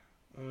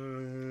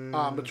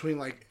 Between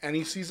like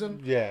any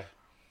season, Yeah.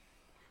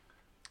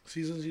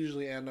 seasons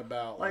usually end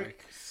about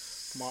like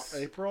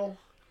April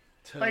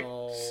till like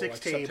 6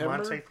 to 8 September.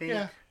 months, I think.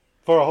 Yeah.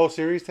 For a whole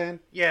series, 10?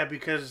 Yeah,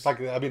 because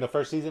Like I mean the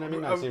first season. I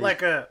mean not series.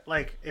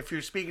 like if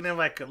you're speaking of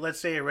like let's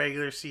say a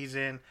regular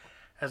season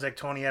has like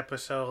 20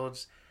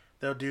 episodes,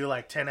 they'll do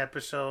like 10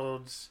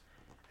 episodes,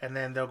 and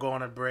then they'll go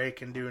on a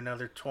break and do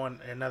another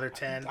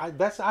 10.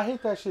 I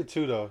hate that shit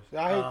too though.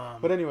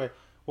 But anyway,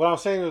 what I'm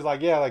saying was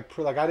like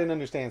like I didn't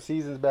understand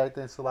seasons back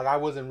then, so like I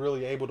wasn't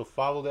really able to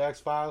follow the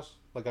X-Files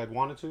like I'd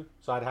wanted to,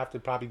 so I'd have to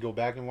probably go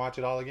back and watch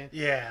it all again.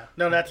 Yeah,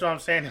 no, that's what I'm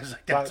saying. Is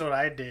like that's what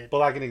I did. But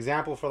like an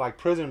example for like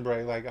Prison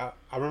Break, like I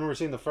remember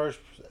seeing the first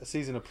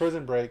season of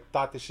Prison Break,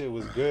 thought the shit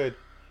was good,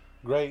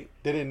 great,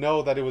 didn't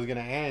know that it was gonna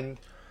end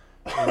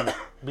and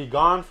be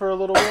gone for a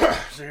little bit.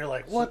 So you're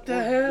like, what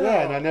the hell?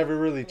 Yeah, and I never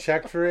really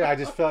checked for it. I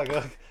just felt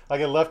like Like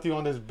it left you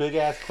on this big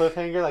ass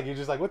cliffhanger. Like you're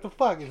just like, what the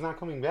fuck? He's not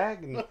coming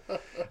back.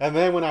 And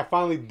then when I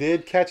finally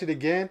did catch it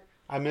again,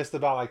 I missed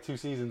about like 2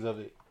 seasons of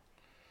it.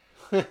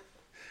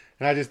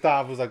 And I just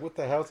thought, I was like, what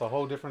the hell? It's a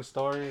whole different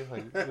story.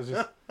 Like it was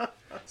just.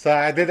 So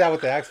I did that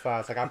with the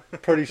X-Files. Like I'm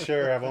pretty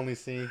sure I've only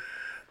seen.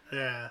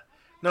 Yeah.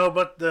 No,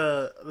 but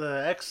the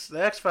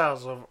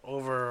X-Files of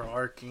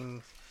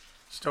overarching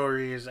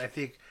stories, I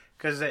think,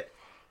 because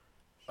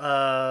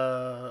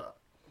I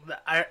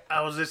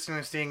was listening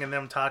to this thing and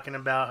them talking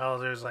about how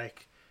there's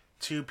like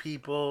two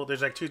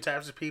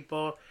types of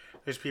people.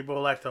 There's people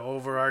who like the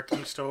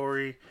overarching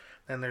story,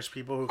 then there's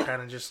people who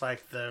kind of just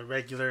like the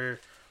regular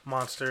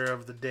monster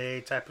of the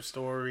day type of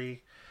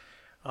story.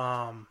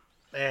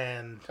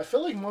 And I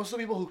feel like most of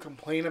the people who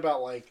complain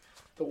about like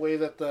the way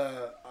that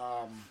the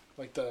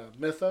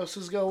mythos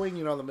is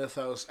going, the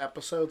mythos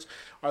episodes,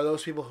 are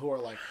those people who are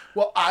like,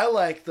 well, I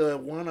like the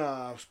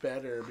one-offs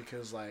better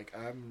because like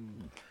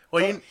I'm.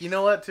 Well, you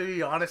know what? To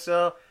be honest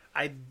though,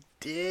 I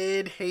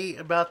did hate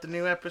about the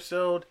new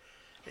episode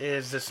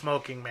is the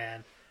smoking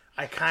man.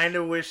 I kind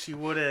of wish he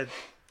would have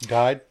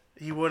Died?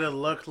 He would have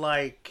looked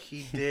like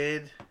he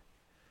did.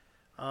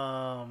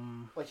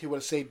 Like he would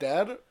have stayed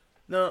dead.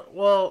 No,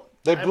 well,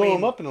 They blew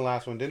him up in the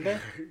last one, didn't they?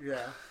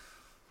 Yeah.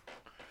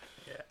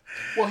 Yeah.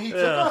 Well, he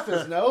took off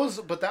his nose,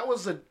 but that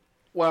was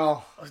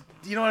well.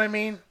 You know what I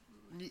mean?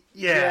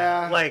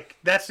 Yeah. Like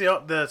that's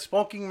the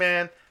smoking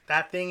man.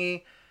 That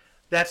thingy.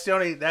 That's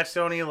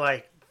the only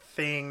like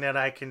thing that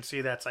I can see.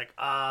 That's like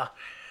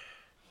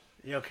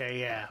okay,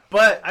 yeah.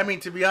 But I mean,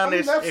 to be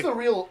honest, that's the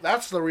real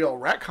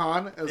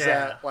retcon. Is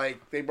that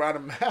like they brought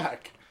him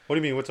back? What do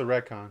you mean? What's a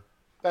retcon?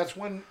 That's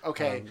when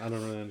okay. I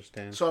don't really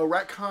understand. So a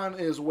retcon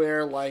is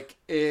where like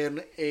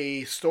in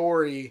a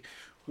story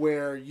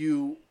where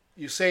you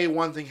say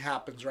one thing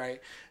happens,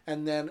 right?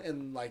 And then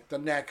in like the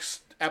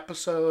next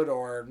episode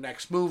or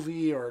next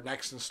movie or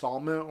next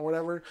installment or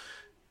whatever,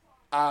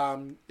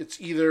 it's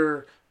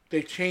either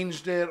they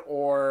changed it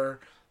or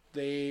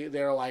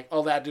they're like,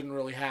 oh, that didn't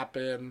really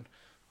happen.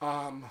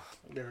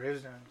 There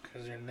is none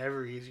because they're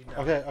never easy.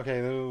 Okay.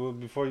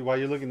 While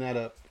you're looking that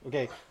up,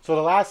 okay. So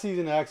the last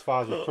season of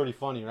X-Files was pretty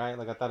funny, right?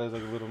 Like I thought it was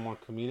like a little more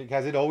comedic.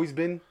 Has it always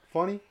been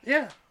funny?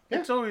 Yeah.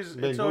 It's always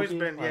goofy?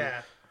 been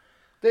yeah.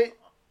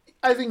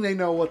 I think they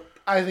know what.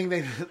 I think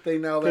they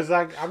know that. Because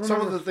like I remember some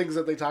of the things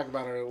that they talk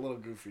about are a little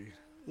goofy.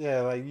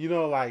 Yeah, like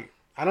like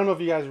I don't know if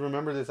you guys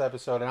remember this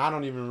episode, and I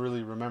don't even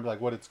really remember like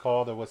what it's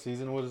called or what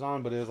season it was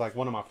on, but it was like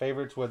one of my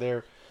favorites where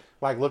they're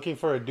like looking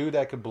for a dude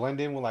that could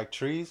blend in with like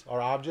trees or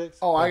objects.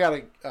 Oh, like,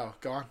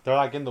 go on. They're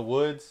like in the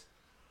woods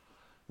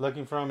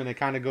looking for him, and it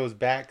kind of goes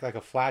back like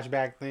a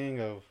flashback thing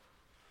of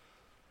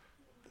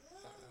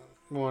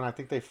when I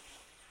think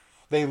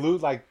they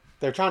loot like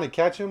they're trying to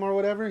catch him or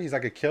whatever. He's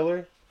like a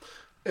killer.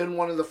 In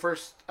one of the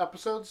first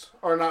episodes,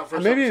 or not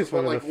first? Maybe episodes, it's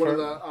one but of like the one of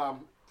the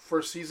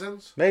first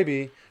seasons.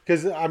 Maybe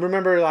because I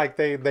remember like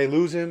they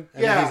lose him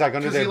and then he's like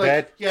under their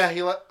bed.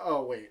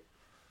 Oh wait.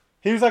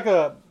 He was like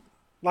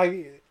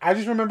I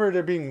just remember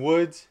there being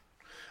woods.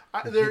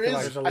 There is.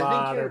 There's a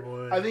lot of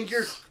woods. I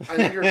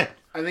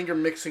think you're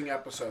mixing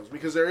episodes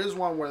because there is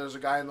one where there's a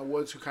guy in the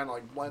woods who kind of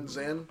like blends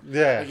in.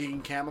 Yeah. Like he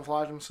can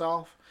camouflage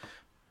himself.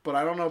 But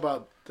I don't know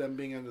about them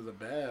being under the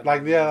bed.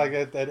 Like like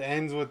it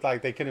ends with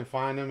like they couldn't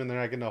find him and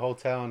they're like in the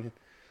hotel and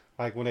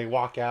like when they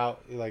walk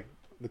out, like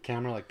the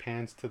camera like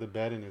pans to the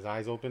bed and his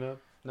eyes open up.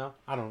 No,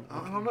 I don't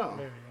know.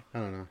 Maybe. I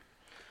don't know.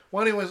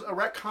 Well, anyways, a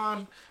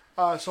retcon.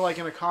 So like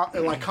in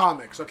like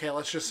comics, okay,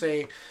 let's just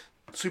say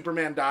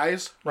Superman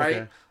dies, right?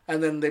 Okay.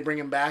 And then they bring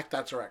him back.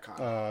 That's a retcon.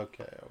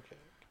 Okay.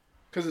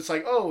 Because it's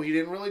like, oh, he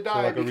didn't really die.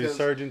 So like a because...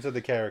 resurgence of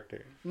the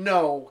character.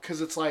 No,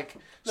 because it's like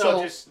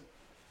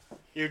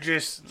you're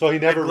just so he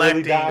never really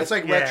neglecting- died. it's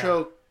like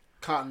retro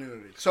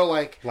continuity. So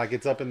like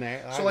it's up in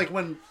there. so like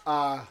when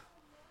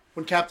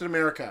Captain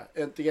America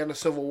at the end of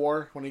Civil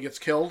War when he gets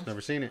killed.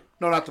 Never seen it.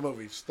 No, not the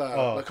movies.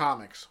 The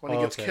comics. When he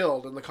gets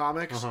killed in the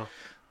comics. Uh-huh.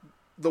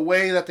 The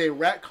way that they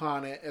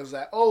retcon it is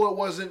that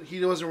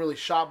he wasn't really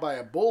shot by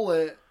a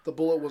bullet. The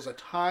bullet was a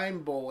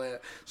time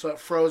bullet, so it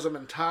froze him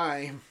in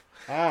time.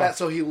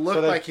 So he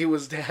looked like he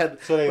was dead,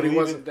 but he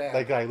wasn't dead.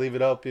 Like leave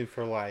it up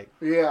for like.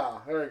 Yeah,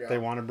 there you go. They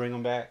want to bring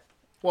him back.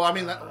 Well, I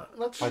mean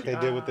that's Like they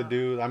did with the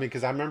dude. I mean,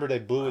 because I remember they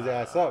blew his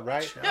ass up,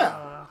 right?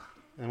 yeah.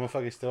 And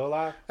motherfucker's still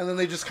alive. And then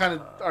they just kind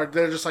of are.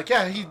 They're just like,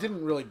 yeah, he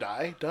didn't really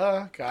die.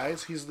 Duh,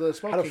 guys, he's the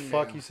smoking. How the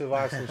fuck man. you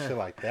survive some shit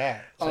like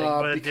that? It's like,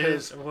 but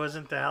because it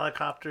wasn't the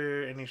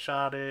helicopter and he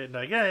shot it.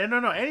 Like, yeah,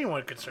 no,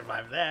 anyone could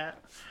survive that.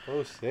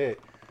 Oh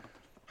shit.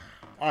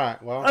 All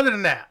right, well. Other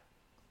than that,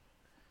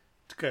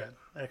 it's good.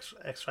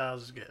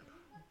 X-Files is good.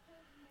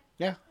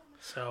 Yeah.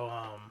 So,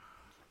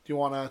 Do you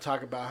want to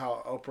talk about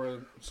how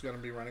Oprah is going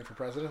to be running for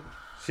president?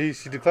 She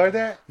declared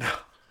that? No.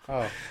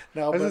 Oh.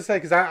 No, I was gonna say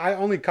because I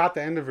only caught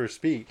the end of her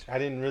speech. I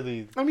didn't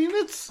really. I mean,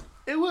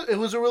 it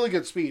was a really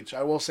good speech.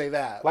 I will say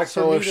that. Like,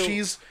 so for if me to-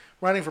 she's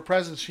running for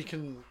president,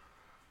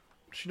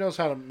 she knows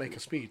how to make a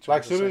speech.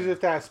 Like, soon as if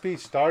that speech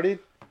started,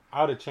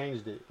 I would have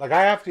changed it. Like,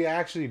 I have to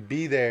actually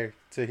be there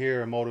to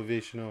hear a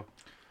motivational.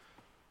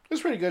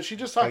 It's pretty good. She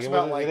just Like, talks it,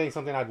 about wasn't- it ain't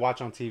something I'd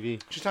watch on TV.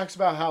 she talks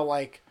about how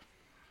like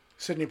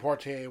Sidney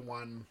Poitier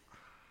won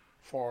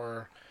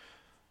for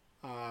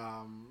the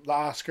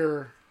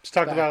Oscar. Just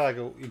talked back. about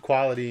like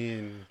equality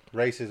and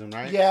racism,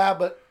 right? Yeah,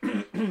 but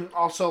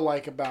also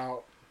like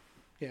about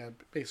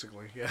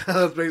basically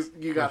that's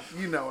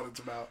you know what it's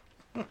about.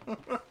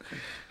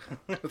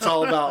 It's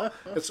all about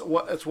it's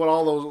what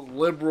all those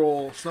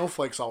liberal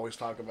snowflakes always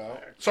talk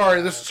about.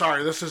 Sorry, this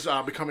is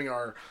becoming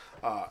our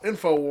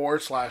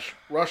InfoWars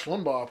 / Rush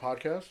Limbaugh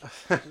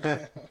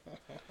podcast.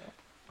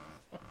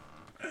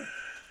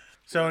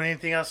 So,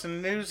 anything else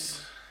in the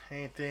news?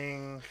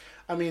 Anything?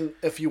 I mean,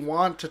 if you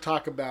want to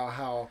talk about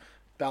how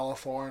Bella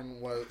Thorne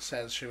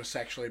says she was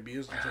sexually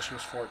abused until she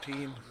was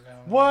 14.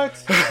 What?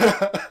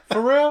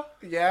 For real?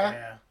 Yeah.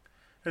 Yeah,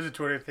 there's a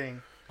Twitter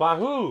thing. By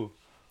who?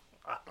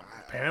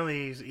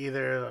 Apparently, he's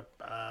either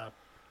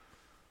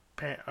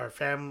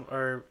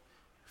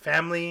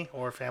family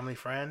or family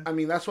friend. I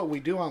mean, that's what we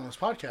do on this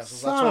podcast.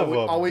 Son That's what of we a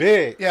always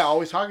bitch.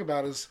 always talk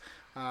about is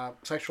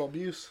sexual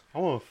abuse. I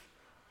want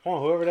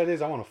whoever that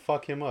is. I want to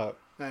fuck him up.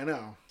 I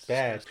know.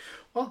 Bad.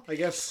 Well, I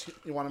guess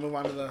you want to move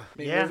on to the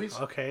main Yeah. movies.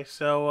 Okay.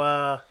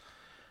 So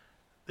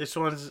this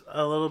one's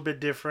a little bit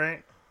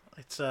different.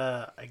 It's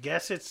I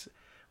guess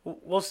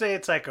we'll say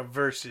it's like a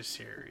versus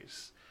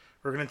series.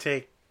 We're gonna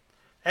take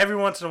every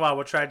once in a while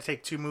we'll try to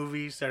take two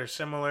movies that are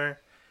similar.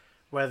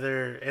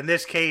 Whether in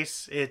this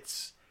case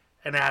it's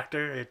an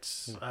actor,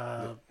 it's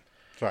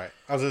That's right.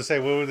 I was gonna say,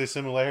 what were the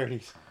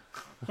similarities?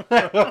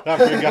 I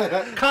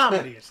forgot.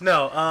 comedies.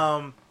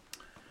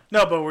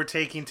 No, but we're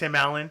taking Tim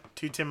Allen,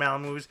 two Tim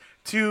Allen movies,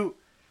 two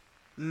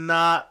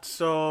not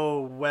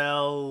so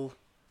well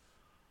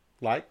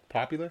Like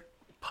popular?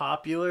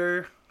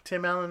 popular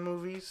Tim Allen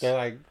movies. They're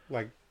like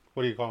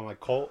what do you call them? Like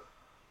cult?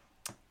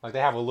 Like they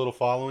have a little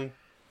following?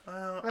 I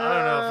don't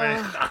know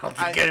if I don't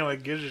think anyone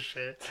gives a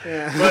shit.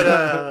 Yeah.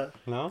 But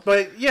No.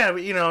 but yeah,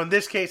 you know, in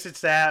this case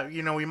it's that,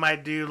 you know, we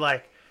might do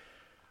like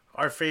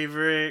our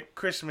favorite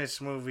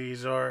Christmas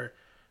movies, or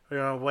you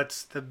know,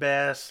 what's the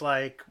best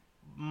like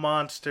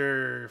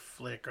monster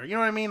flick, or you know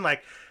what I mean,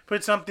 like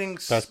put something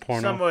Best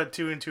porno. somewhat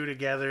two and two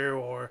together,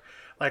 or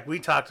like we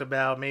talked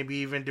about maybe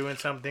even doing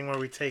something where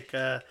we take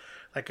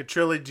like a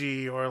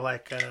trilogy, or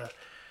like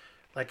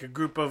a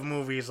group of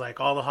movies, like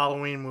all the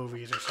Halloween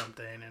movies or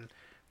something, and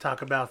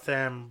talk about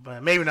them.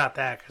 But maybe not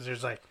that, because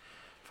there's like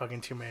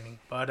fucking too many.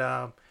 But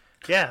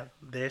yeah,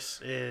 this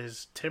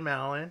is Tim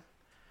Allen,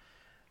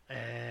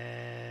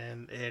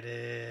 and it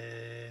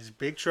is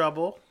Big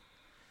Trouble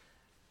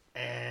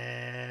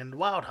and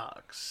Wild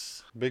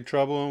Hogs. Big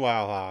Trouble and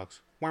Wild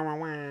Hogs. Wow, wow,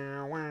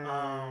 wow,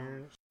 wow.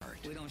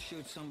 We don't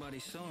shoot somebody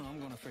soon, I'm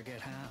gonna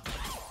forget how.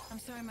 I'm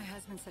sorry my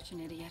husband's such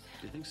an idiot.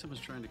 Do you think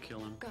someone's trying to kill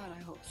him? God,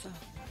 I hope so.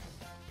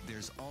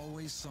 There's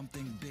always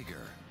something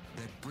bigger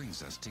that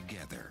brings us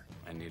together.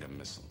 I need a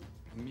missile.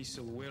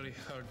 Missile very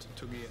hard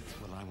to get.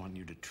 Well, I want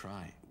you to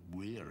try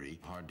very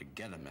hard to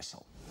get a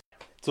missile.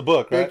 It's a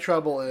book, Big right?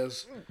 Trouble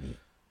is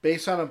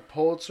based on a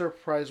Pulitzer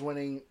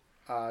Prize-winning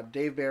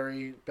Dave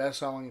Barry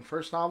best-selling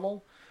first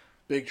novel.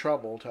 Big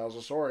Trouble tells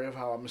the story of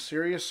how a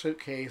mysterious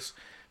suitcase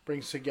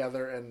brings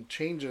together and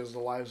changes the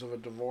lives of a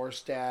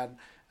divorced dad,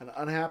 an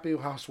unhappy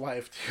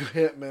housewife, two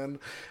hitmen,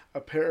 a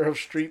pair of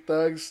street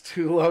thugs,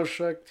 two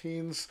love-struck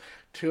teens,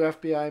 two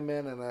FBI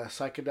men, and a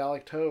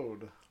psychedelic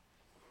toad.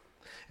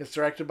 It's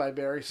directed by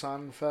Barry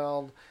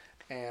Sonnenfeld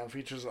and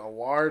features a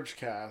large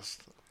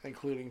cast,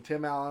 including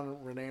Tim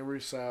Allen, Rene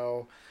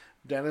Russo,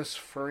 Dennis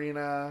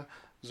Farina,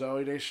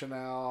 Zoe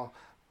Deschanel,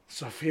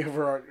 Sofia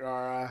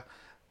Vergara,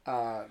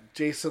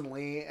 Jason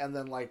Lee, and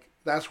then like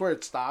that's where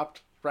it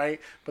stopped, right?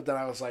 But then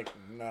I was like,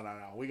 no,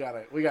 we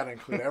gotta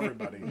include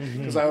everybody,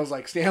 because I was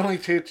like Stanley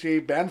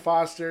Tucci, Ben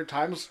Foster,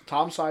 Tom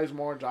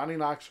Sizemore, Johnny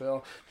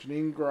Knoxville,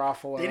 Janine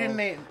Garofalo, They didn't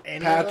name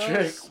any of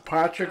those?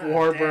 Patrick God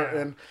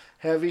Warburton,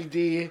 Heavy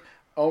D,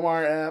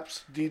 Omar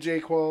Epps,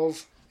 DJ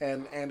Quills,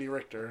 and Andy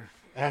Richter.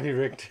 Andy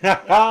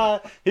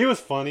Richter. He was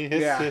funny.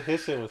 His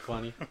shit was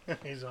funny.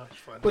 He's always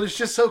fun. But it's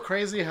just so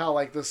crazy how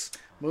like this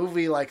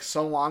movie like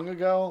so long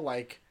ago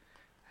like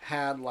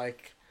had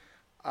like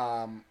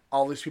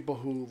all these people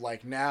who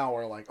like now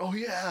are like, oh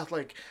yeah,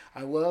 like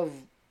I love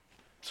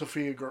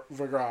Sofia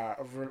Vergara,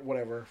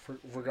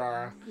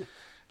 Vergara,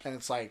 and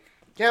it's like,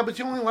 yeah, but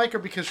you only like her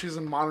because she's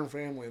in Modern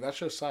Family. That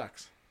show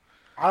sucks.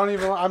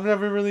 I've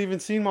never really even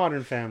seen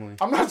Modern Family.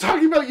 I'm not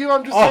talking about you.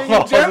 I'm just saying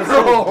in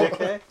general.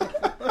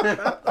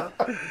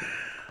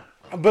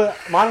 But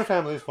Modern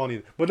Family is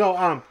funny. But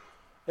no,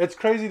 it's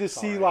crazy to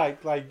see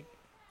like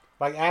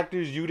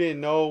actors you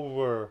didn't know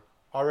were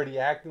already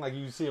acting. Like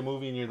you see a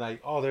movie and you're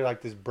like, oh, they're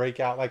like this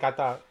breakout. Like I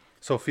thought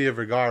Sofia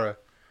Vergara,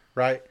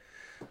 right?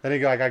 Then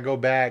I go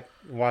back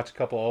and watch a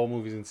couple old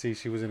movies and see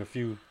she was in a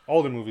few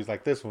older movies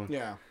like this one.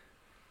 Yeah.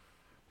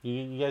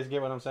 You guys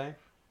get what I'm saying?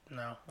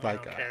 No, I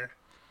Like, don't care.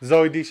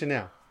 Zoe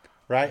Deschanel,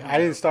 right? I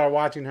didn't start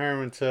watching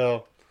her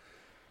until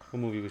what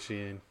movie was she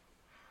in?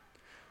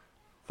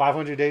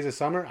 500 Days of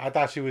Summer. I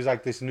thought she was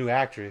like this new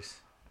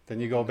actress. Then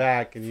you go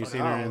back and you see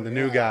her in The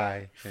New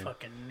Guy. And-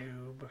 Fucking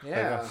noob.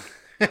 Yeah.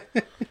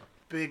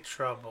 Big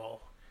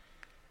Trouble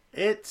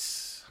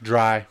It's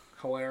Dry.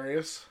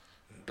 Hilarious.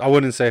 I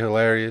wouldn't say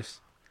hilarious.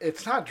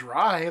 It's not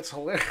dry. It's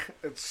hilarious.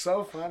 It's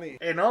so funny.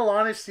 in all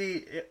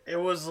honesty, it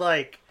was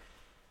like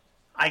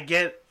I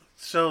get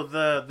so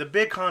the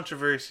big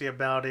controversy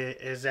about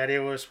it is that it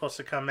was supposed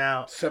to come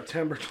out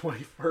September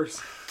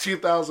 21st,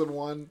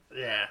 2001.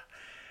 yeah,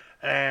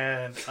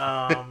 and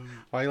Why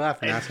are you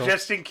laughing, and asshole?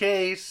 just in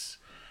case,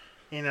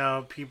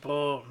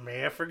 people may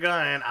have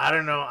forgotten. I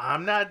don't know.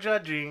 I'm not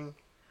judging,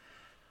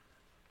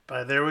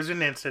 but there was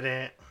an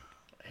incident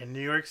in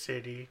New York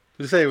City.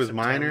 Did you say it was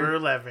September minor?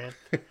 11th,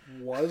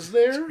 Was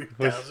there?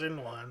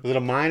 2001. Was it a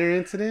minor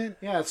incident?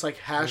 Yeah, it's like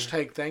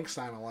hashtag thanks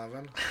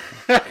 9/11.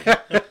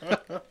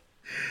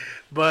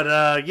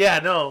 But yeah,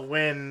 no,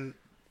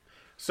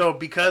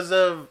 because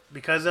of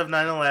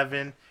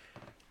 9/11,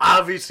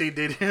 obviously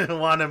they didn't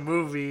want a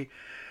movie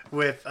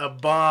with a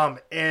bomb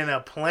in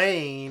a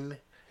plane.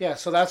 Yeah,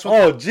 so that's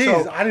what. Oh,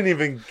 jeez. so- I didn't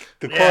even...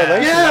 The Yeah.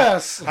 correlation.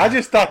 Yes. I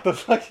just thought the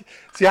fuck...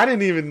 See, I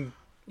didn't even...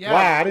 Yeah,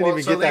 wow, I didn't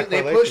even so get that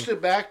they correlation. pushed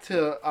it back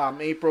to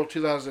April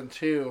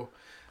 2002,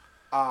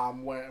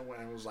 when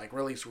it was like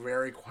released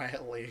very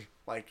quietly,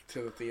 like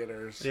to the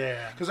theaters.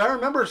 Yeah. Because I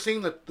remember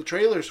seeing the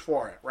trailers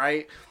for it,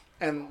 right,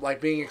 and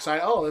like being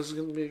excited. Oh, this is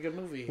gonna be a good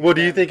movie. Well,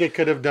 do you And think it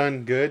could have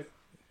done good?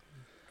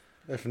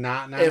 If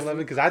not 9/11? if-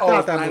 Because I if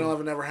thought that...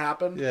 9/11 never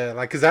happened. Yeah,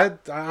 like, because I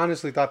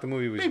honestly thought the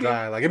movie was Maybe.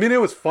 dry. Like, I mean,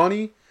 it was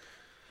funny,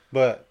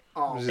 but...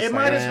 Oh, was It just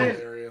might like, have eh. been-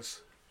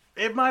 hilarious.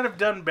 It might have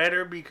done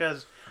better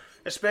because,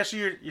 especially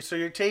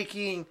you're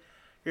taking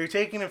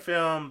a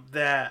film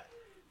that,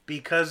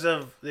 because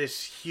of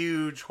this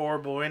huge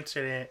horrible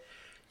incident,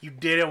 you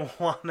didn't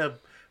want to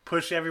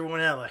push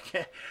everyone out.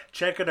 Like,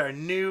 check out our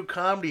new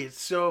comedy. It's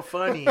so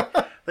funny.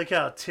 Look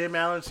how Tim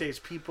Allen saves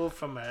people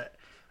from an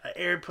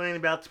airplane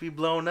about to be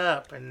blown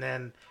up, and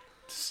then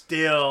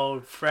still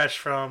fresh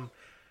from,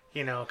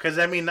 because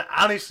I mean,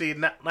 honestly,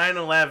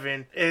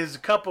 9/11 is a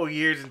couple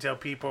years until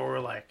people were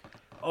like,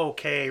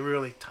 okay,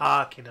 really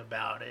talking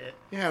about it.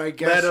 Yeah, I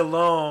guess. Let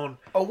alone,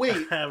 Oh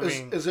wait, I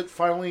mean- is it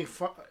finally?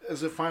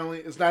 Is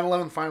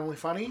 9/11 finally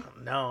funny?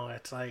 no,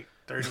 it's like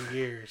 30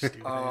 years,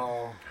 dude.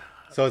 Oh,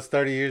 So it's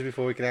 30 years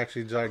before we can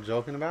actually start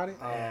joking about it?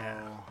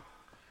 Yeah.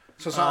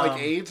 so it's not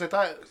like AIDS. I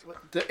thought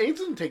the AIDS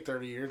didn't take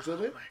 30 years,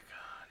 did it?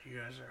 You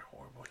guys are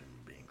horrible human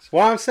beings.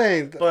 Well, I'm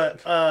saying...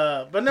 But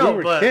no, we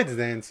were but kids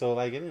then, so,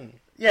 like, it didn't...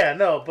 yeah,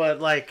 no, but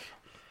like,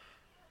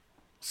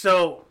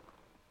 so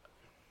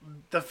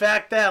the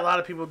fact that a lot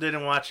of people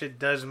didn't watch it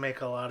does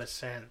make a lot of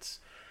sense.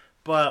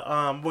 But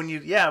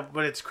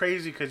but it's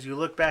crazy because you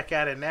look back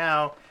at it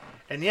now,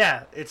 and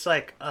yeah, it's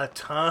like a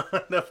ton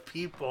of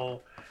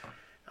people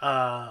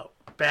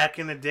back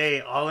in the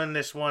day, all in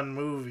this one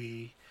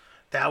movie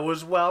that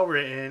was well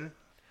written.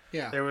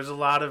 Yeah. There was a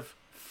lot of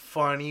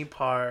funny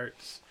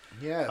parts.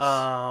 Yes.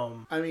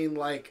 I mean,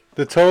 like,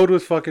 The Toad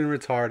was fucking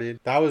retarded.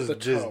 That was The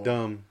just Toad.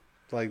 dumb.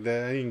 Like,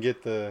 that, I didn't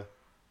get the...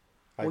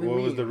 Like, What do you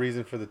what was mean? the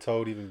reason for the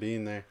Toad even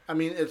being there?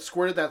 it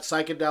squirted that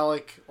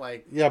psychedelic,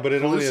 like, Yeah, but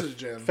it only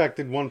hallucinogen.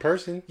 affected one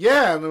person.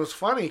 Yeah, and it was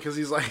funny because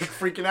he's like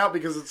freaking out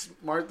because it's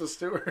Martha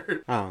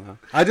Stewart. I don't know.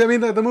 I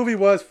mean, the movie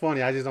was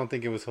funny. I just don't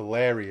think it was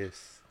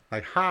hilarious.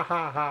 Like, ha,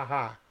 ha, ha,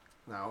 ha.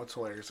 No, it's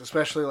hilarious,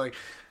 especially like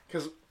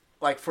because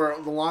like for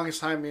the longest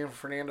time, me and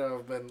Fernando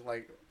have been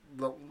like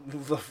the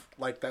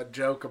like that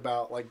joke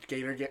about like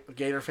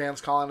Gator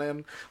fans calling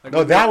in. Like,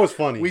 No, that was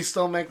funny. We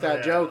still make that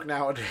Yeah. joke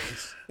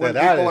nowadays when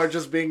that people is- are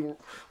just being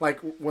like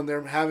when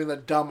they're having the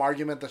dumb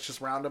argument that's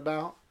just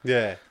roundabout.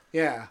 Yeah.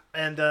 Yeah,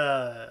 And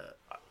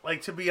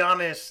like, to be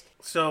honest,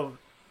 so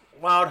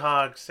Wild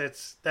Hogs,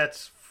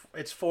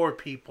 it's 4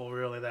 people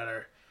really that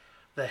are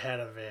the head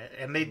of it,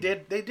 and they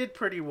did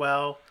pretty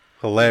well.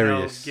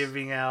 Hilarious.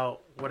 Giving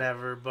out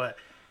whatever, but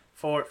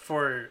for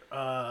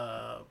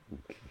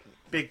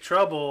Big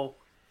Trouble,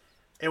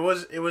 it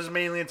was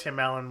mainly a Tim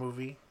Allen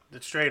movie.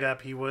 That straight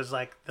up, he was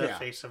like the Yeah.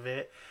 face of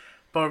it.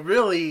 But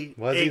really,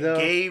 Was he, it though?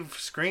 gave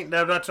screen.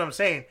 That's what I'm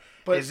saying.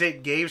 But is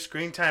it gave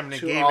screen time and it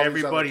to gave all these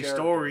everybody's other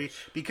story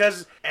characters.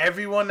 because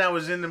everyone that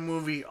was in the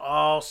movie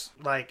all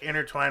like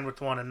intertwined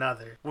with one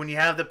another. When you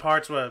have the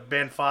parts with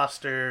Ben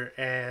Foster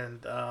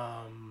and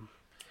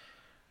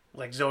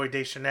like Zoe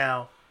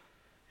Deschanel,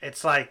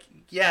 it's like,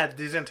 yeah,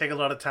 this didn't take a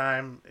lot of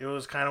time. It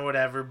was kind of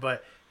whatever,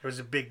 but it was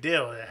a big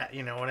deal.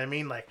 You know what I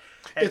mean? Like,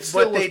 It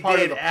still what was they part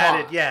of did the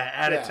added, plot.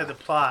 added Yeah. to the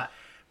plot.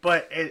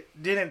 But it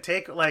didn't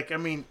take, like, I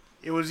mean,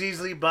 it was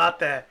easily bought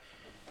that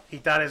he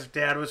thought his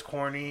dad was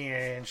corny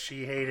and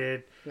she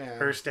hated Yeah.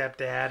 her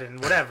stepdad and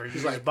whatever. He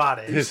just like, bought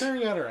Are you it.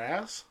 staring at her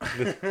ass?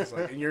 He's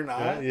like, and you're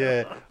not.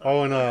 Yeah.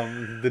 Oh,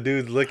 and the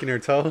dude licking her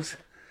toes.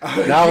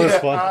 That was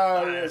fun.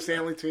 Oh yeah,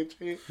 Stanley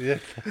Tucci. Yeah.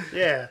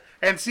 Yeah.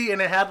 And see,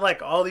 and it had,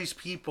 like, all these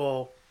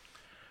people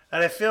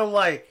that I feel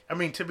like, I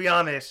mean, to be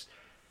honest,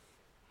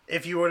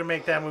 if you were to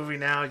make that movie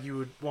now, you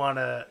would want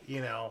to,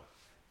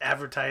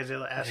 advertise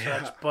it as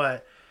such.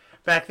 But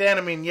back then,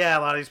 I mean, yeah, a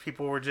lot of these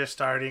people were just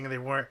starting. They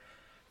weren't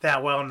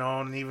that well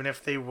known. And even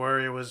if they were,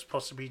 it was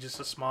supposed to be just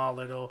a small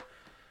little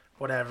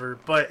whatever.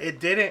 But it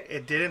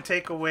didn't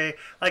take away,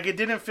 like, it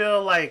didn't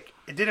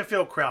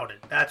feel crowded.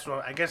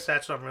 I guess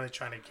that's what I'm really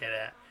trying to get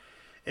at.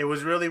 It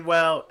was really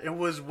well. It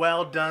was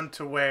well done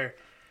to where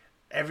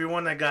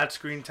everyone that got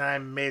screen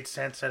time made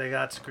sense that it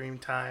got screen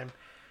time,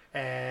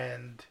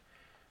 and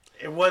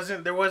it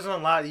wasn't. There wasn't a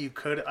lot you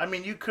could. I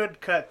mean, you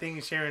could cut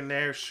things here and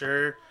there,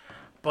 sure,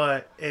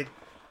 but it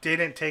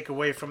didn't take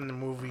away from the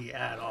movie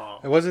at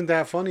all. It wasn't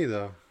that funny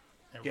though.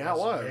 It Yeah, it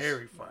was.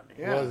 very funny.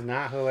 Yeah. It was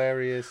not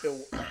hilarious. Did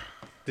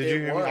you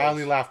hear me? I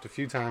only laughed a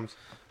few times,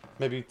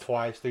 maybe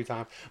twice, 3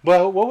 times.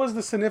 But what was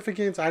the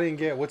significance? I didn't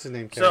get. What's his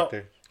name?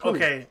 Character. So,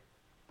 okay.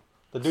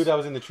 The dude that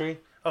was in the tree.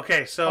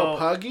 Okay, so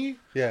Puggy?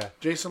 Yeah.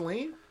 Jason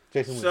Lee?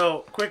 Jason Lee.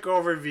 So, quick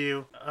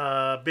overview.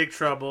 Big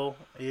Trouble.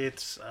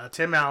 It's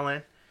Tim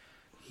Allen.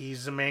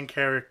 He's the main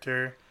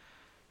character.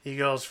 He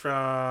goes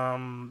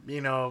from,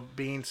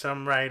 being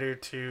some writer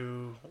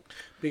to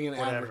Being an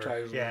whatever.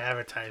 advertiser. Yeah,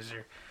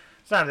 advertiser.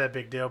 It's not that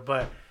big deal,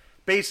 but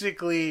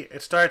basically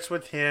it starts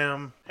with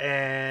him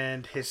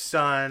and his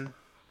son,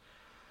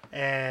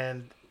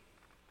 and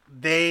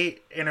they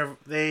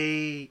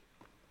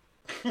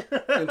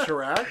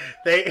Interact?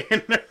 they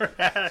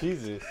interact.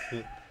 Jesus.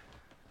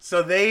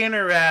 So they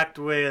interact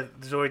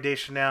with Zoe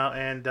Deschanel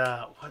and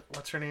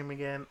what's her name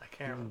again? I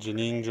can't remember.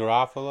 Janine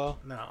Garofalo.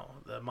 No,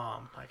 the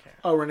mom. I can't.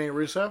 Oh, Renee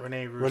Russo?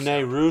 Renee Russo.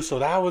 Renee Russo.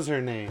 That was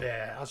her name.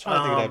 Yeah. I was trying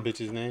to think of that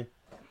bitch's name.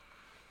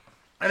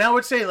 And I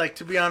would say, like,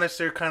 to be honest,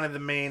 they're kind of the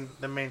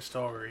main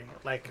story.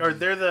 Like, or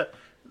they're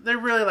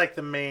really like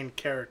the main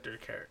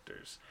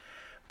characters.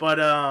 But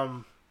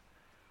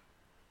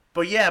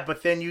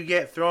then you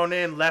get thrown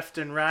in left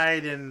and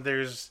right, and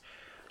there's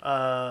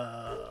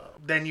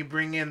then you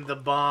bring in the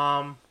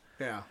bomb.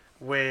 Yeah.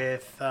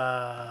 With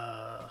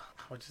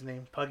what's his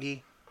name?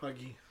 Puggy.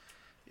 Puggy.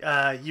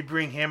 You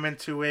bring him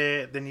into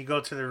it, then you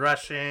go to the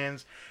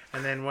Russians,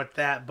 and then with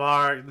that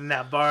bar,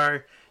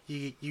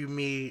 you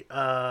meet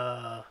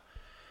the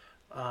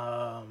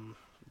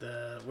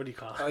what do you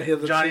call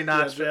it? Johnny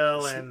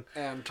Knoxville and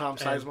Tom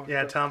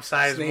Sizemore. Tom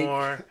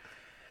Sizemore,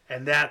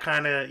 and that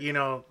kind of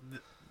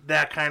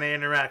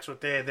interacts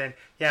with it. Then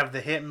you have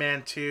the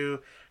Hitman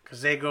too,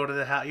 because they go to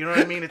the house. You know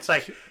what I mean? It's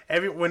like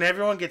when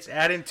everyone gets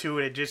added to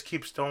it, it just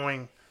keeps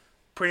throwing,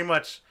 pretty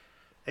much,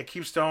 it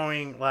keeps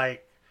throwing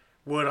like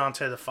wood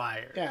onto the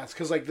fire. Yeah, it's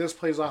because like this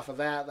plays off of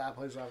that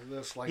plays off of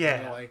this. Like,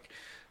 yeah,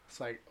 it's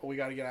like, we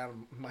got to get out of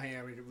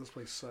Miami. This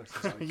place sucks.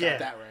 It's like, yeah, got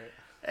that right.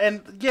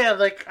 And yeah,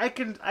 like I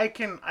can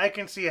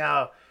see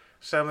how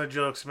some of the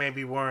jokes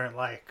maybe weren't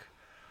like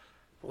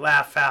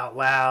laugh out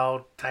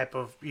loud type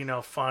of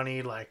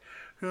funny, like,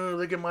 oh,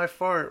 look at my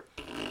fart.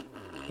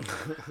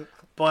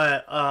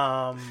 but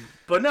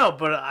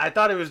I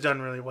thought it was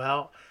done really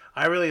well.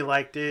 I really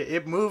liked it.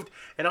 It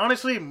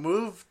honestly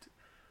moved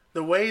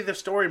the way the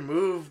story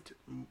moved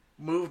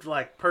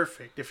like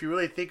perfect. If you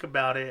really think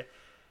about it,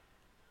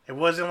 it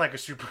wasn't like a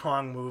super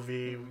long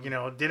movie. It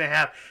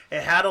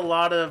had a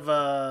lot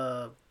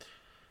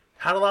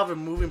of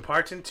moving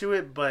parts into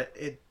it, but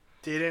it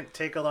didn't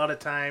take a lot of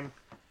time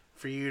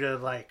for you to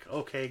like,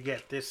 okay,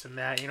 get this and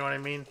that. You know what I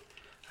mean?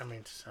 I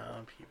mean,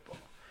 some people.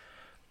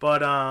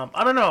 But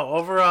I don't know.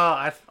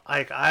 Overall,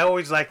 I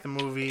always liked the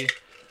movie.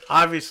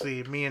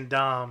 Obviously, me and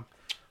Dom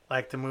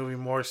liked the movie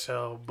more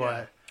so,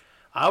 but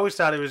I always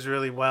thought it was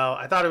really well.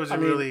 I thought it was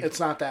it's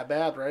not that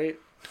bad, right?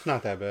 It's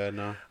not that bad,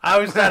 no.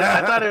 I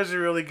thought it was a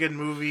really good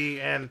movie,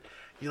 and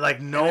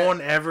no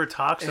one ever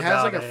talks about it. It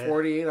has like a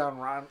 48 on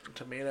Rotten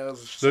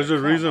Tomatoes. There's a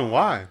reason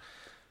why.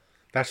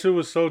 That shit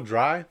was so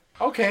dry.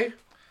 Okay.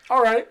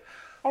 All right.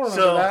 I'll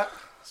remember that.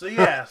 So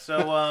yeah,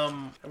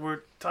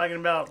 we're talking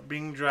about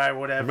being dry,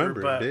 whatever.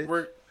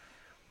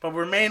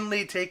 We're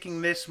mainly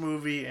taking this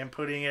movie and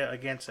putting it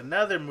against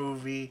another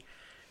movie,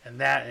 and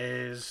that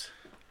is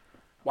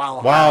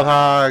Wild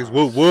Hogs.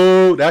 Woo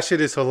woo! That shit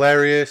is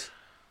hilarious.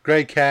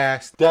 Great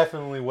cast.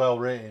 Definitely well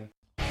written.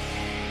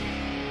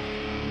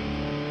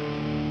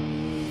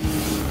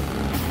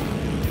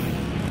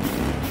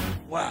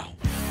 Wow.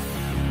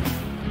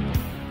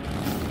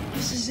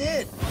 This is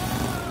it.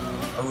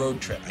 A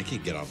road trip. I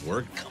can't get off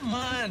work. Come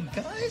on,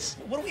 guys.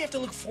 What do we have to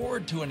look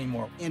forward to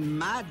anymore? In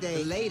my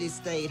day, the ladies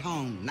stayed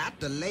home, not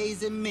the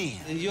lazy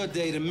men. In your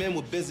day, the men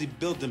were busy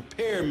building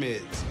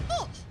pyramids.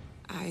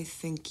 I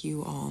think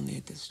you all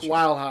need this trip.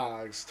 Wild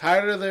Hogs.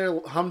 Tired of their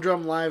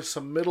humdrum lives,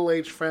 some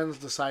middle-aged friends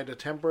decide to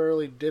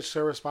temporarily ditch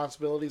their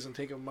responsibilities and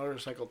take a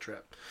motorcycle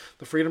trip.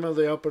 The freedom of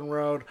the open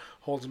road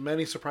holds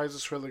many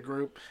surprises for the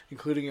group,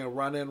 including a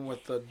run-in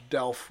with the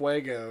Del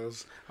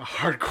Fuegos, a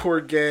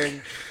hardcore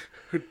gang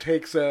who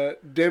takes a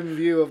dim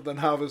view of the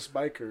novice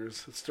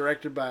bikers. It's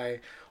directed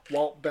by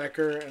Walt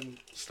Becker and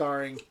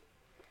starring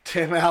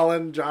Tim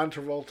Allen, John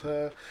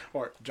Travolta,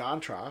 or John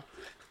Tra,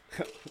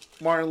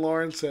 Martin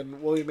Lawrence,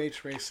 and William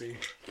H. Macy.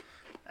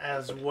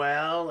 As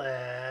well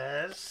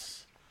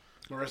as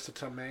Marissa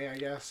Tomei, I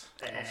guess.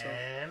 And also.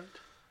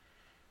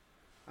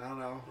 I don't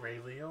know. Ray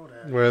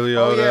Liotta.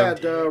 Oh yeah,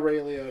 Ray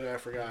Liotta. I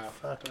forgot.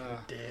 Fucking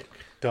dick.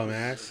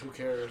 Dumbass. Who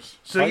cares?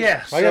 So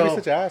yeah. Why you gotta be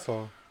such an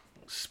asshole?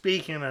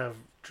 Speaking of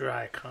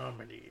dry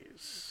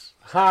comedies.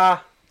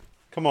 Ha!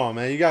 Come on,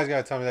 man. You guys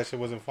gotta tell me that shit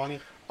wasn't funny.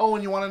 Oh,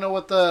 and you want to know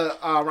what the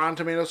Rotten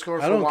Tomato score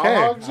for don't Wild care.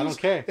 Hogs is? I don't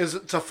care. It's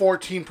a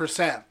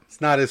 14%.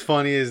 It's not as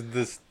funny as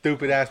the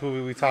stupid ass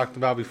movie we talked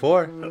about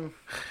before.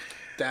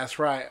 That's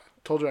right.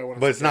 Told you I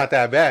wouldn't. But it's not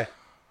that bad.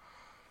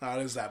 No,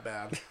 it is that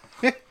bad.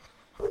 It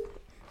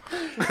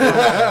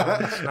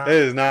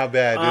is not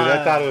bad, dude.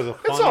 I thought it was a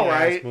funny It's all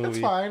right. ass movie. It's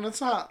fine. It's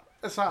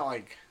not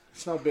like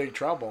it's no big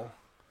trouble.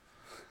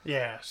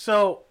 Yeah.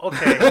 So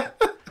okay.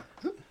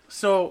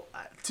 So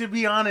to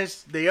be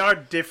honest, they are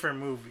different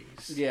movies.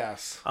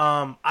 Yes.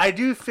 I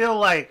do feel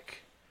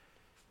like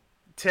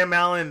Tim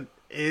Allen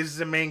is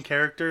the main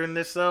character in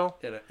this, though.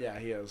 Yeah,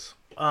 he is.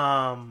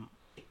 But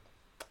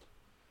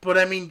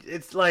I mean,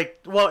 it's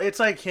like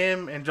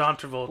him and John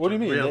Travolta. What do you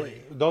mean?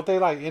 Really? Don't they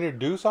like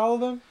introduce all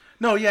of them?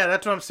 No, yeah,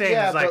 that's what I'm saying.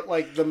 Yeah, it's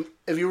like, but like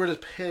if you were to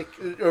pick,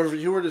 or if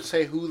you were to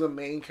say who the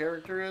main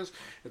character is,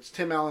 it's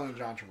Tim Allen and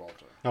John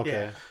Travolta.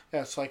 Okay.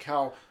 Yeah, it's like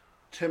how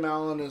Tim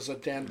Allen is a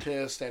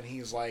dentist, and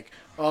he's like,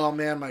 "Oh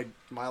man,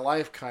 my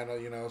life kind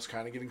of, is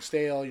kind of getting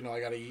stale. I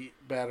got to eat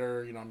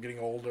better. I'm getting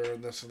older,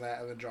 and this and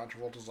that." And then John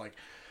Travolta's like,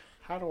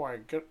 "How do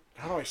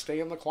I stay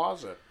in the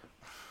closet?"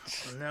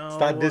 No.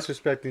 Stop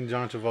disrespecting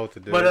John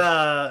Travolta, dude.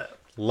 But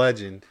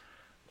legend.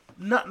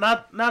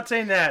 Not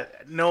saying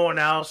that no one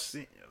else,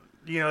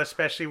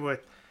 especially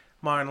with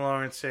Martin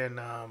Lawrence and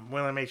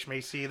William H.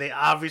 Macy, they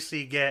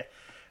obviously get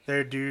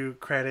their due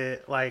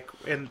credit, like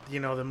in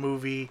the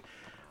movie.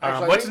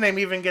 Actually, what's his name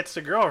even gets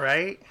the girl,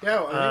 right?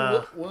 Yeah, I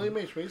mean, William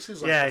H.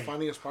 Macy's like the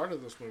funniest part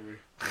of this movie.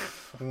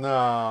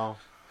 No,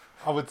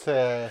 I would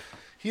say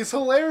he's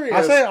hilarious.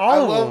 I say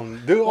all of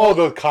them, dude. Well,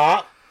 the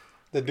cop,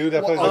 the dude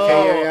that plays the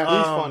cop,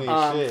 he's funny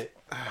as shit.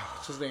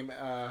 What's his name?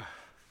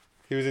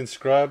 He was in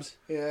Scrubs.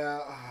 Yeah,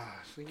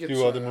 a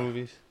few other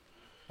movies.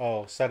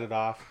 Oh, Set It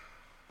Off.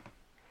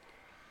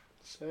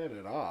 Set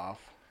It Off.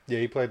 Yeah,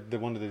 he played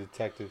one of the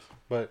detectives.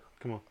 But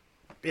come on.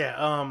 Yeah,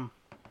 I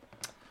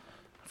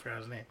forgot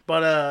his name.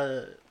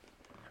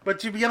 But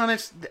to be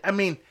honest, I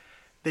mean,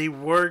 they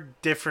were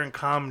different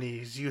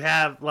comedies. You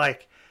have I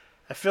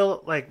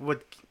feel like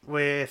with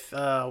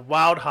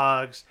Wild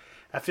Hogs,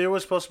 I feel it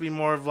was supposed to be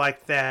more of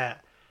like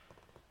that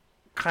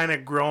kind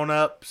of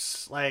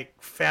grown-ups,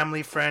 like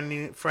family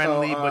friendly,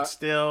 but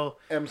still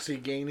MC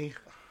Gainey.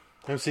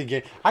 MC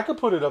Gainey. I could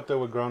put it up there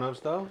with Grown Ups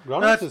though.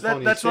 Grown Ups is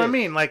funny. That's what I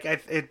mean. Like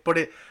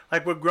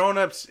like with Grown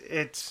Ups,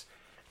 it's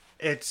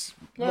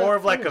more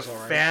of like a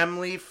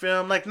family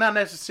film, like not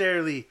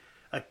necessarily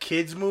a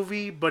kids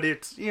movie, but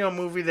it's a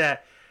movie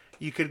that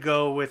you could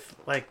go with,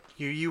 like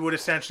you would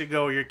essentially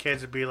go with your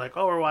kids and be like,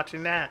 oh, we're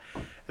watching that.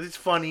 It's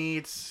funny,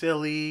 it's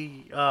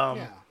silly.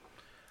 The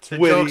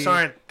jokes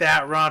aren't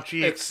that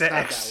raunchy,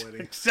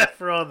 except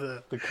for all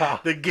the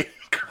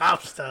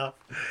cop stuff.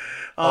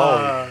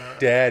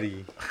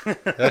 Daddy.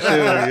 That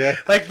shit, yeah.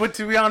 But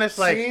to be honest,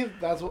 see,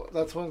 that's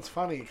when it's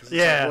funny, because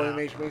William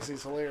H.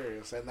 Macy's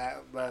hilarious, and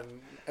then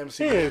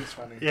MC is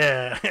funny.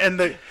 Yeah, and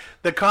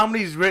the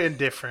comedy's written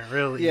different,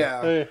 really.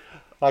 Yeah.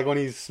 Like when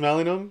he's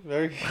smelling them.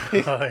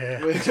 Oh yeah.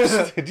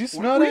 Did you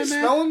smell that, man?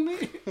 Smelling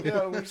me?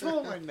 Yeah, were you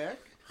smelling my neck?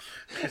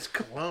 His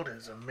cologne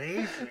is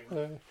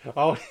amazing.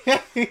 Oh,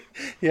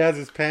 he has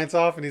his pants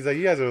off, and he's like,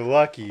 "You guys are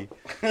lucky."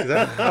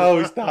 I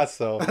always thought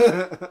so.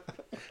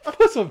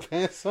 Put some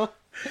pants on.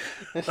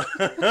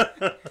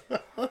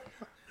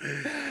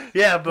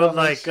 Yeah, but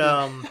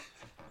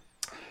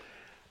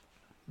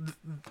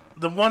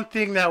the one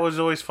thing that was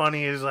always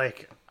funny is I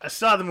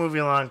saw the movie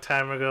a long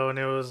time ago, and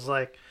it was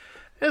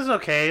it's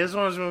okay. It's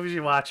one of those movies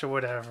you watch or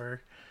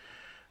whatever.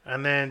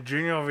 And then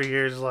Junior over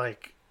here is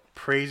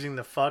praising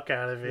the fuck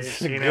out of it.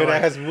 It's a good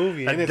ass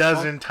movie. A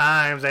dozen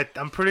times.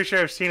 I'm pretty sure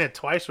I've seen it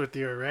twice with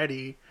you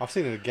already. I've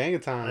seen it a gang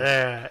of times.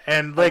 Yeah,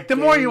 and the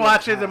more you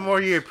watch it, the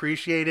more you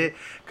appreciate it.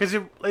 Because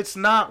it's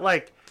not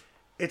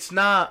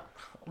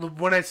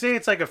when I say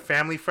it's like a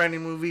family friendly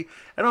movie,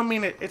 I don't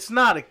mean it's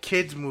not a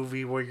kids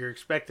movie where you're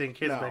expecting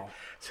kids. No.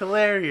 It's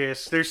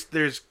hilarious.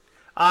 There's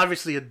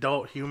obviously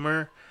adult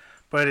humor,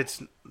 but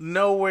it's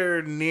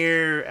nowhere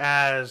near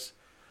as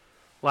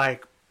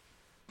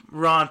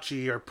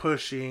raunchy or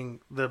pushing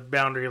the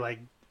boundary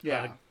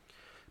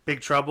Big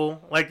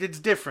Trouble. It's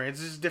different. It's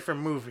just a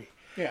different movie.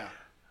 Yeah.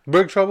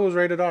 Big Trouble was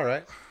rated R,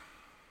 right?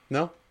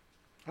 No?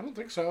 I don't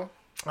think so.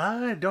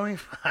 I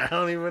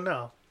don't even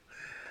know.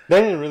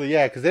 They didn't really,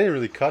 because they didn't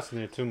really cuss in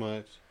there too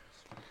much.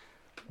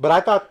 But I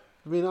thought,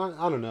 I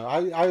don't know.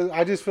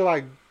 I just feel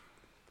like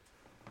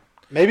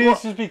maybe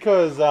it's just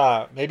because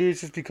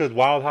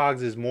Wild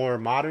Hogs is more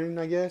modern,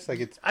 I guess.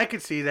 I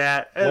could see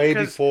that. Way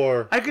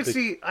before. I could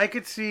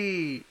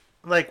see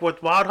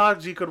with Wild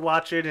Hogs, you could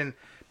watch it and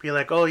be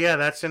like, oh yeah,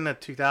 that's in the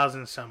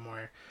 2000s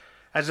somewhere,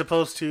 as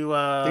opposed to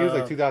I think it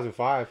was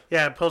 2005.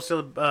 Yeah, opposed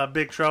to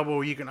Big Trouble,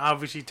 where you can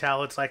obviously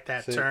tell it's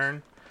that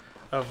turn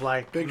of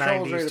Big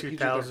 90s,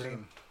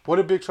 2000. When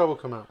did Big Trouble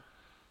come out?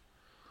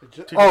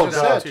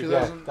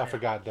 2000. I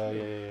forgot.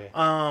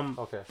 Yeah.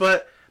 Okay.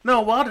 But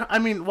no, Wild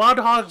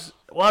Hogs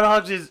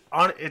is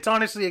it's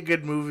honestly a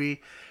good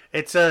movie.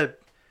 It's a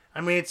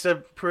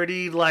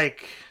pretty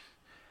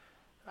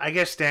I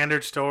guess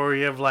standard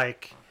story of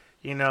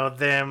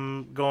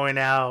them going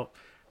out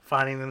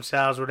finding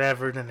themselves,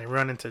 whatever. Then they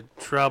run into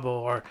trouble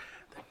or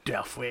the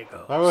Del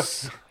Fuegos. That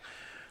was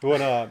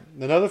when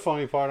another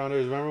funny part on there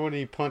is remember when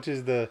he punches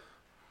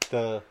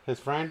his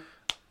friend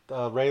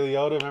Ray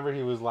Liotta. Remember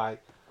he was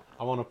like,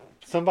 I want to.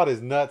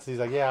 Somebody's nuts. He's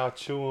like, yeah, I'll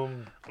chew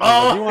him.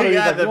 Oh, like,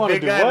 yeah, you want to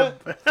do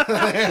what?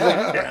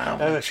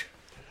 Like,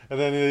 and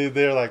then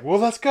they're like, well,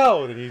 let's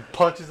go. And he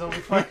punches him.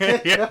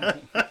 Yeah.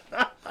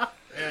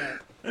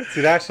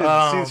 See that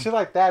shit? Shit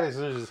like that is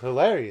just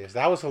hilarious.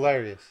 That was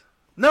hilarious.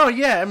 No,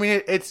 yeah, I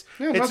mean it's.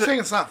 I'm not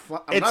saying it's not.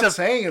 I'm not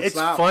saying it's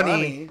not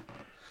funny.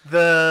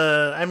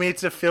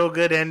 It's a feel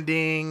good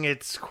ending.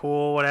 It's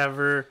cool,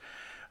 whatever.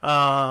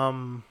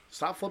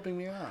 Stop flipping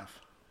me off.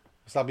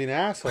 Stop being an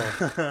asshole.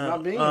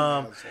 Not being an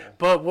asshole.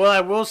 But what I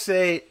will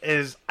say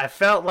is, I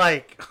felt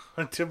like,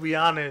 to be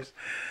honest,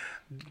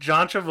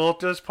 John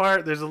Travolta's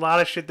part. There's a lot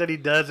of shit that he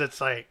does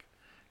that's like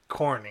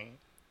corny.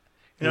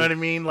 You know what I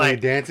mean? Like he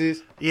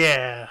dances.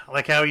 Yeah,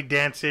 like how he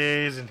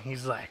dances, and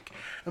he's like,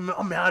 I'm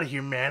out of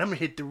here, man. I'm gonna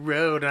hit the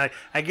road. And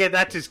I get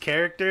that's his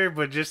character,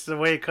 but just the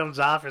way it comes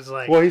off is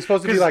like. Well, he's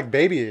supposed to be like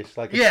babyish,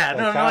 like yeah,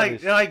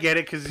 like I get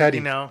it because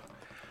you know,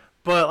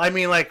 but I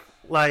mean like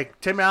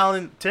Tim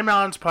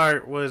Allen's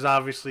part was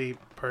obviously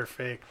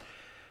perfect.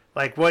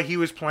 Like what he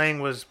was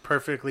playing was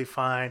perfectly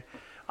fine.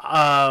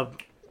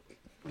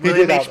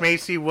 William H.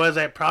 Macy was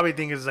I probably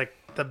think is like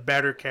the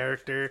better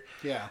character.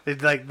 Yeah.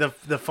 It's like the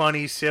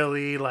funny,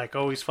 silly, like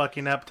always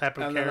fucking up type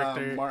of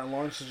character. Then, Martin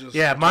Lawrence is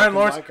just Martin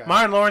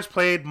Lawrence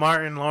played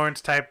Martin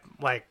Lawrence type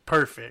like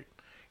perfect.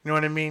 You know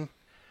what I mean?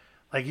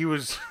 Like he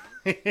was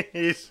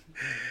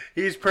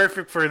he's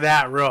perfect for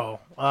that role.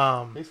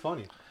 He's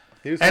funny.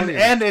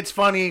 And it's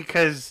funny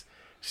because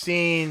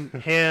seeing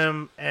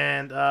him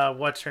and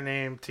what's her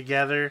name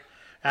together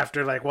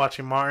after like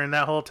watching Martin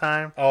that whole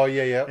time. Oh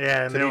yeah.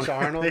 And Tanisha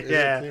Arnold.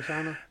 Yeah,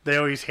 Arnold? They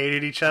always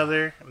hated each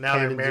other. Now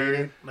Pam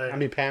they're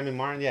married. Pam and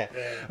Martin. Yeah.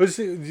 But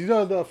you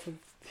know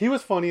he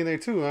was funny in there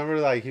too. Remember,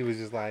 like he was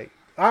just like.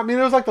 I mean,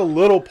 it was like the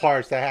little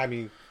parts that had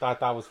me thought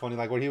was funny.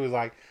 Like when he was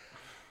like.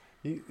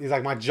 He's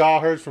like, my jaw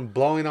hurts from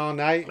blowing all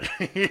night.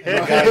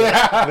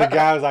 The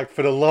guy was like,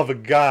 for the love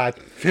of God,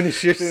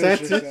 finish your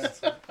sentence.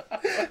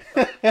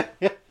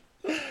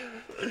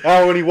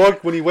 Oh, when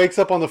he wakes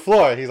up on the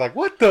floor, he's like,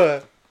 what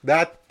the?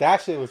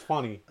 That shit was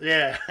funny.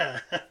 Yeah.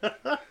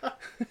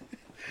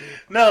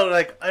 No,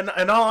 like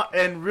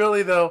and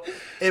really though,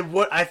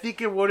 I think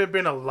it would have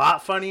been a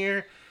lot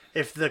funnier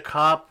if the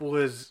cop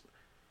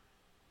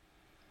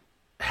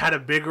had a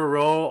bigger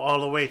role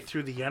all the way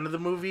through the end of the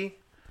movie.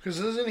 Because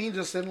isn't he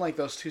just in like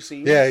those two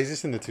scenes? Yeah, he's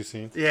just in the two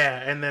scenes.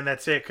 Yeah, and then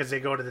that's it because they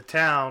go to the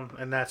town,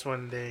 and that's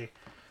when they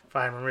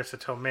find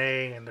Marissa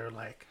Tomei, and they're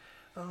like,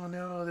 "Oh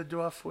no, the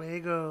Del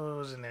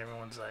Fuegos," and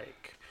everyone's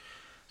like,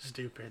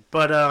 "Stupid."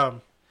 But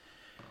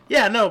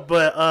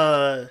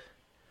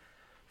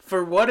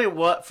for what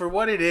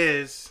it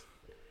is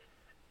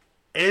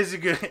it's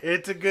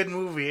a good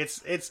movie.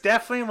 It's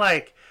definitely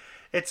like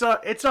it's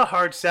a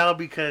hard sell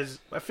because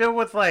I feel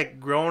with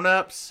like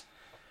grown-ups.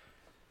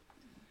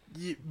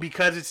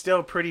 Because it's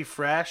still pretty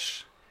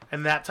fresh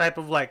and that type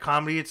of like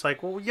comedy, it's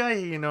like, well, yeah,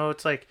 you know,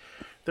 it's like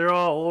they're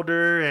all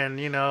older and,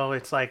 you know,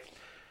 it's like,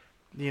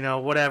 you know,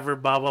 whatever,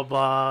 blah, blah,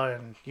 blah.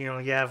 And, you know,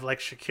 you have like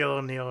Shaquille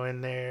O'Neal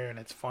in there and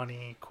it's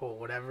funny, cool,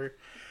 whatever.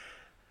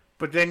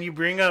 But then you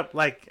bring up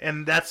like,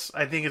 and that's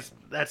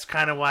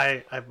kind of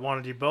why I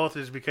wanted you both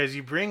is because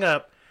you bring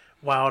up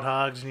Wild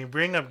Hogs and you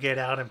bring up Get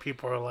Out and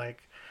people are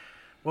like,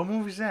 what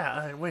movie's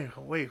that? Wait,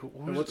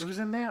 who's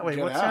in that? Wait,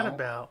 what's that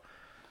about?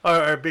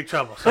 Or Big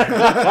Trouble, sorry.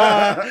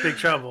 Big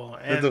Trouble.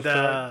 And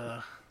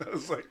I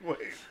was like, wait,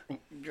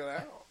 Get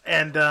Out.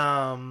 And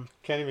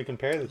can't even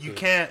compare the two.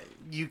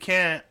 You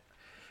can't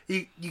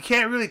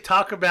really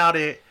talk about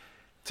it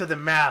to the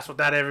mass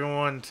without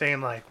everyone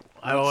saying like,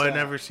 I've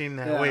never seen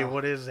that. Yeah. Wait,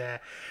 what is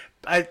that?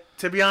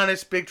 To be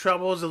honest, Big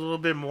Trouble is a little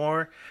bit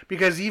more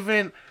because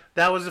even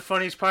that was the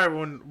funniest part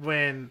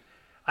when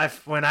I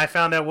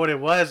found out what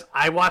it was.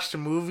 I watched the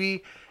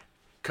movie.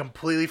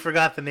 Completely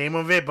forgot the name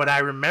of it, but I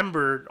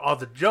remembered all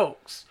the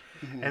jokes.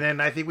 Mm-hmm. And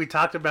then I think we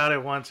talked about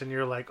it once, and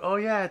you're like, "Oh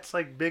yeah, it's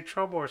like Big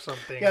Trouble or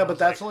something." Yeah, but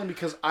that's only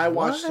because I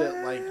watched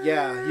it like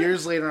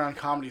years later on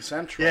Comedy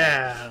Central.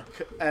 Yeah,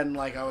 and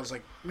like I was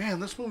like,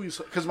 "Man, this movie's,"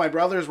 because my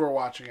brothers were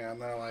watching it,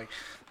 and they're like,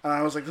 and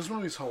I was like, "This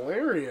movie's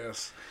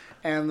hilarious."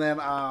 And then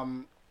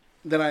and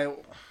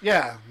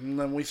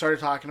then we started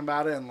talking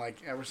about it, and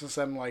like ever since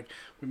then, like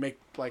we make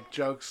like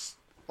jokes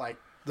like.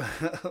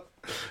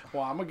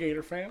 Well, I'm a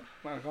Gator fan.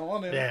 I'm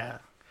calling it. Yeah,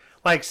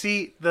 like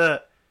see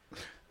that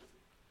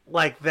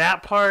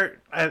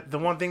part. The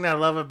one thing that I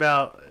love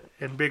about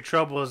in Big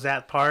Trouble is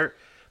that part,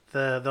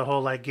 the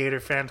whole like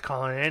Gator fans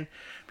calling in,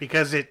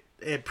 because it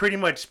pretty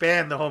much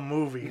spanned the whole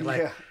movie.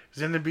 Like it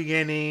was in the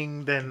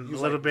beginning, then a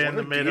little bit in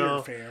the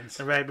middle,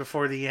 and right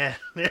before the end.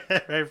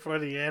 Right before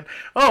the end.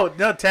 Oh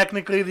no,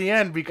 technically the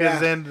end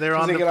because then they're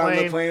on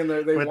the plane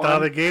with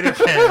all the Gator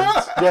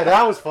fans. Yeah,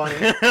 that was funny.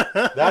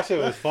 That shit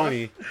was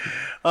funny.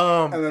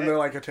 And then they're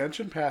like,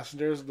 "Attention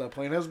passengers, the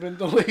plane has been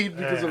delayed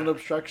because of an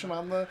obstruction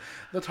on the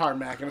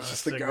tarmac," and it's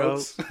just the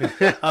goats.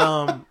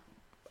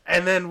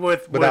 And then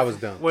that was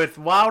dumb. with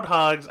Wild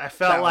Hogs, I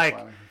felt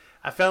funny.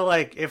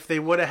 like if they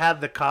would have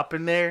had the cop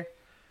in there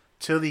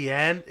till the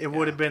end, it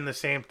would have been the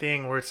same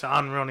thing where it's an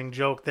on-running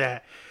joke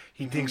that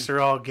he thinks they're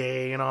all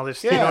gay and all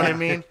this. You know what I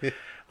mean?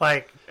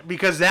 Like,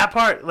 because that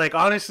part, like,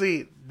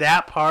 honestly,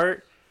 that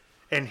part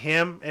and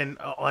him and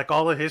like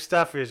all of his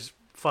stuff is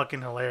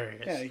fucking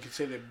hilarious. Yeah, you could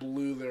say they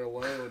blew their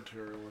load too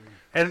early.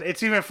 And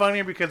it's even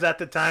funnier because at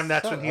the time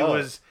that's when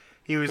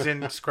he was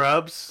in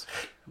Scrubs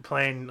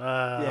playing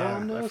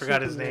I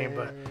forgot his name,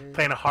 but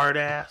playing a hard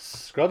ass.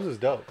 Scrubs is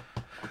dope.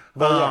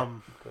 But,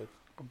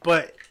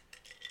 but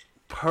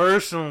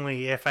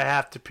personally, if I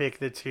have to pick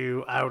the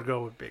two, I would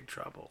go with Big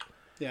Trouble.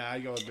 Yeah,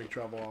 I'd go with Big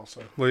Trouble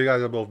also. Well, you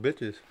guys are both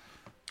bitches.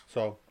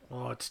 So.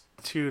 Well, it's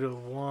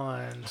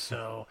 2-1,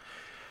 so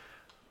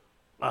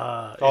it's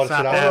so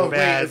not that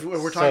bad. If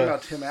we're talking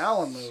about Tim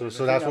Allen movies.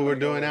 So that's what we're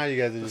doing now?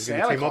 You guys are just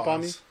going to team up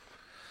on me?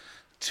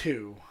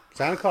 2.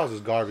 Santa Claus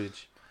is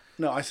garbage.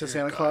 No, I said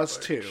Santa Claus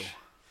 2.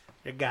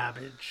 You're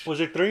garbage. Was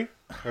it 3?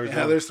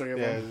 Yeah, there's 3 of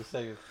them. Yeah, the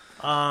second.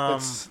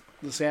 It's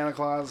the Santa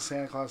Claus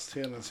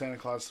 2, and then Santa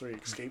Claus 3,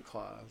 Escape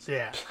Claus.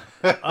 Yeah.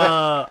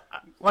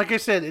 Like I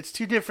said, it's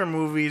 2 different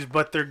movies,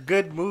 but they're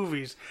good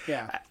movies.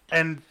 Yeah.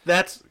 And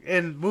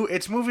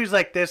it's movies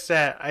like this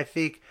that I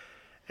think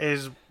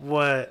is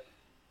what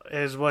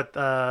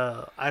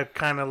I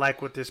kind of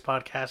like with this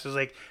podcast is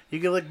like you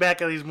can look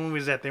back at these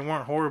movies that they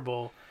weren't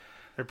horrible,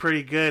 they're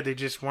pretty good, they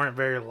just weren't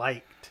very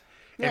liked.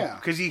 Yeah.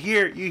 Because you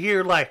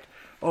hear like,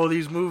 oh,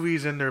 these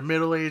movies and they're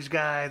middle-aged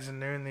guys and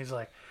they're in these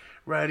like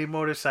riding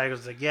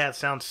motorcycles. Like, yeah, it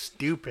sounds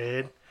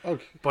stupid.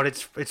 Okay. But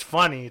it's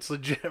funny. It's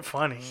legit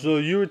funny. So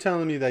you were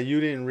telling me that you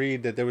didn't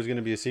read that there was going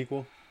to be a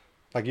sequel?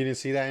 Like you didn't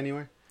see that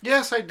anywhere?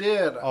 Yes, I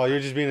did. Oh, you're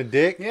just being a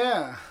dick?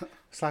 Yeah.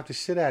 Slap the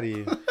shit out of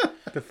you.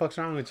 What the fuck's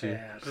wrong with you?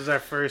 Yeah, this is our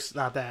first it's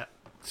not that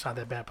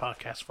bad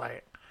podcast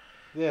fight.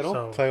 Yeah,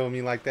 don't play with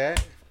me like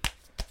that.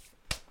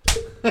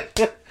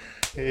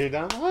 You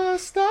don't. Oh,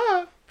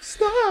 stop.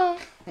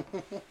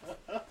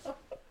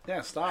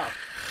 Yeah, stop.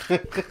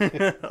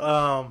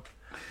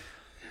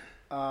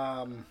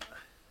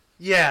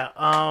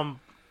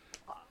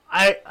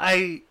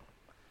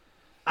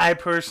 I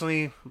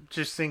personally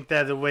just think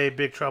that the way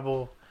Big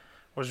Trouble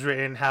was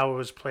written, how it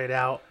was played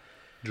out,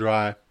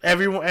 dry.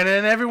 Everyone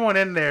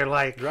in there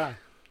like dry.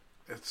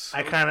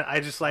 I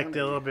just liked it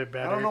a little bit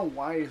better. I don't know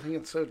why you think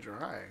it's so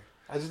dry.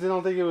 I just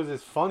don't think it was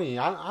as funny.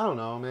 I don't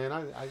know, man.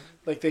 I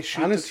like they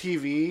shoot the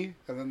TV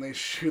and then they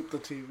shoot the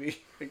TV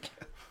again.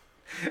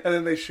 And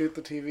then they shoot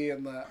the TV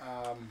in the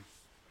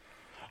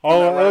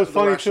Oh, it was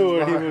funny too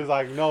when he was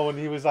like, when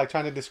he was like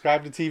trying to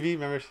describe the TV.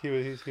 Remember, he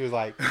was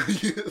like,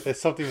 "It's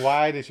something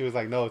wide," and she was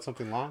like, "No, it's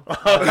something long."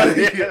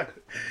 Yeah.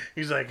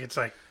 He's like, "It's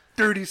like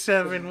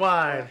 37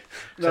 wide."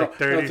 It's like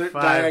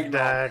 35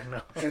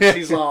 diagonal. And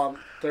she's on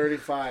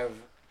 35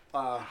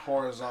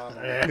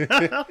 horizontal. Yeah.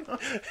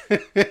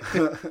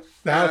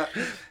 that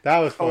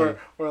was funny.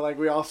 Or like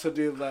we also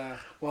do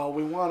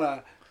we want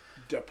to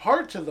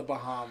depart to the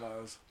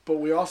Bahamas, but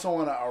we also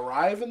want to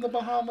arrive in the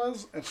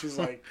Bahamas, and she's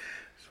like.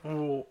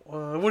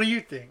 What do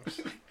you think?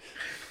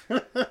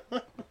 I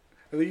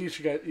think you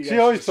should she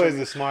always plays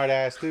the smart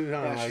ass dude.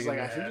 Yeah, she's like,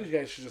 I think you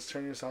guys should just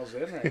turn yourselves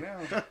in right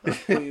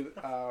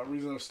now.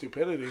 Reason of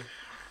stupidity.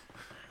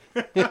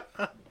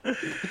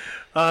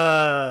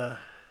 But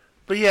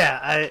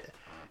yeah,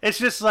 it's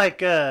just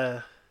like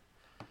I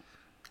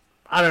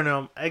don't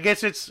know. I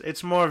guess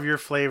it's more of your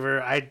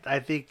flavor. I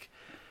think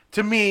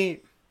to me,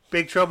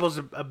 Big Trouble's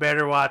a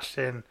better watch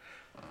than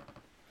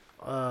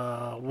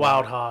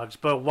Wild Hogs,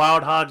 but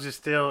Wild Hogs is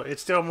still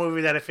a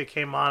movie that if it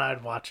came on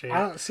I'd watch it.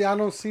 I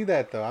don't see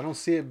that though. I don't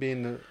see it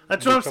being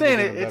that's what I'm saying.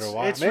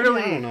 It's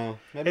really I don't know.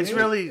 It's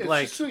really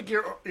like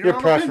your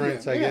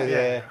preference, opinion. I guess.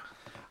 Yeah.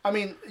 I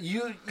mean,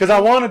 because I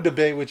want to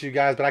debate with you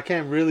guys, but I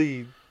can't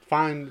really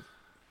find.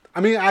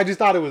 I mean, I just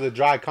thought it was a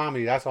dry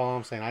comedy. That's all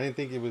I'm saying. I didn't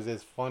think it was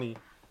as funny.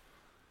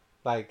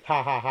 Like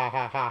ha ha ha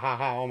ha ha ha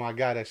ha! Oh my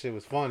god, that shit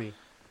was funny.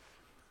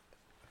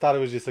 I thought it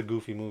was just a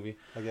goofy movie,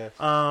 I guess.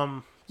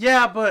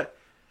 Yeah, but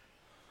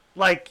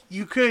like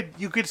you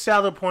could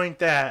sell the point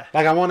that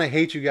like I want to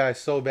hate you guys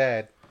so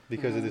bad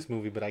because of this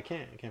movie, but I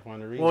can't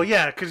find a reason. Well,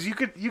 yeah, because you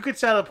could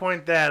sell the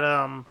point that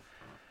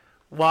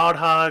Wild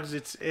Hogs,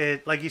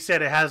 it like you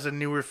said, it has a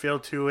newer feel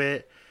to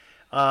it.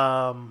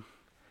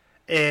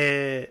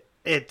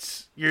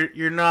 It's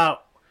you're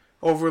not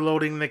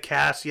overloading the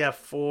cast. You have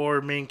 4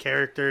 main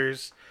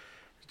characters.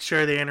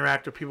 Sure, they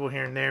interact with people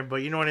here and there, but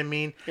you know what I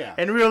mean? Yeah.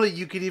 And really,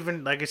 you could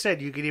even, like I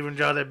said, you could even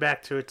draw that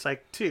back to it's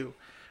like 2.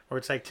 Or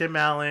it's like Tim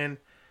Allen,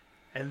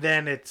 and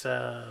then it's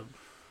John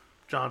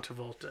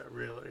Travolta,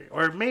 really.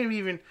 Or maybe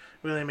even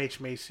William H.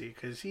 Macy,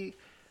 because he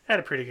had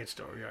a pretty good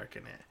story arc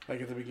in it.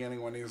 Like at the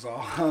beginning when he's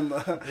all on the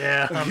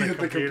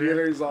the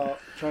computer. He's all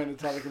trying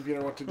to tell the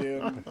computer what to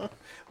do. And,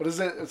 what is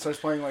it? It starts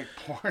playing like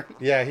porn.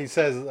 Yeah, he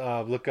says,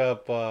 look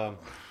up...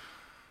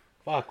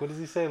 what does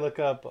he say? Look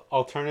up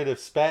alternative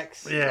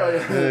specs. Yeah.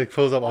 And then it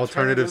pulls up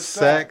alternative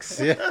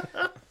sex. Yeah.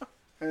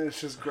 And it's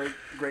just great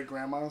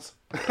grandmas.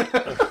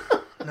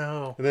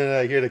 No. And then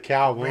I hear the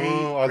cow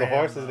or the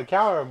horses. The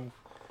cow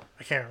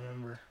I can't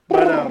remember.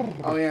 But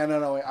oh yeah,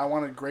 no, wait. I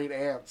wanted great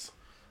ants.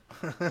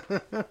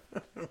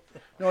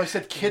 No, I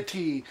said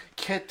kitty.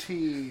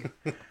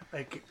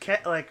 like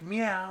cat, like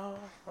meow,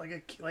 like a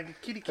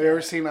kitty cat. Have you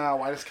ever seen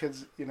Whitest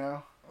Kids? You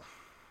know.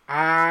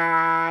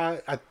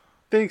 I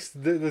think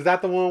is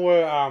that the one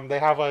where they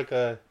have like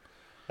a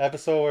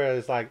episode where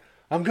it's like,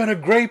 I'm gonna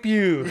grape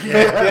you.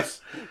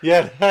 Yes.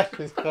 Yeah, that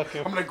is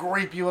fucking. I'm gonna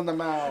grape you in the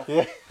mouth.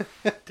 Yeah.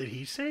 Did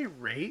he say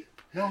rape?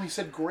 No, he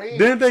said grape.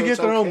 Didn't they so get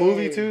it's their own okay.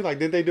 movie too? Like,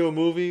 didn't they do a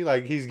movie?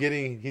 Like he's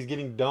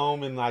getting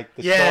dome and like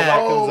the Yeah. skull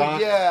that comes Oh,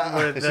 on. yeah.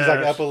 And she's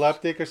like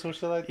epileptic or some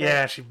shit like that.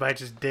 Yeah, she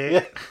bites his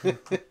dick.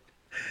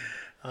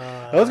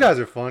 Those guys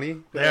are funny.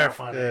 They are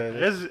funny.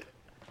 Yeah,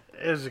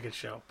 It was a good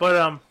show.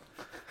 But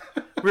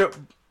real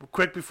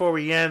quick before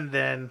we end,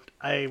 then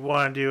I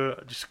want to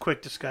do just a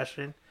quick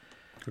discussion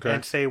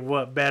and say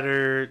what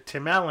better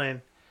Tim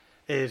Allen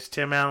is.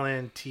 Tim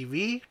Allen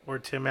TV or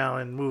Tim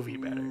Allen movie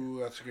better? Ooh,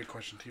 that's a good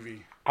question.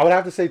 TV. I would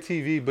have to say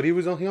TV, but he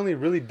only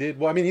really did.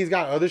 Well, I mean, he's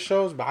got other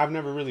shows, but I've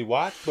never really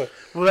watched. But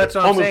well, that's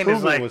what I'm saying. Is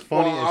Improvement like, was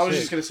funny. Well, I was as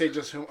just shit. gonna say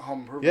just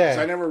Home Improvement. Yeah.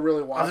 'Cause I never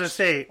really watched. I was gonna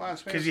say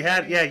Last Man because you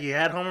Standing.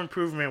 had Home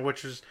Improvement,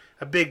 which was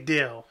a big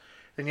deal.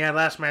 Then you had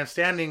Last Man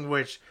Standing,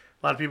 which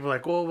a lot of people are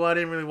like, well, I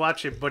didn't really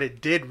watch it, but it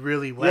did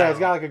really well. Yeah, it's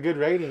got like a good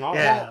rating.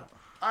 Yeah.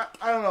 I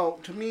don't know.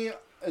 To me,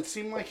 it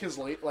seemed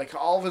like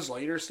all of his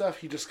later stuff,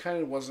 he just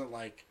kind of wasn't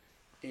like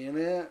in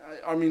it.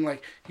 I mean,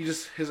 like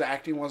his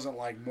acting wasn't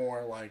like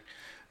more like.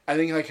 I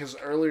think like his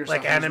earlier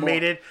like stuff was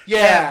animated. More,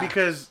 yeah,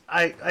 because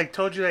I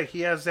told you that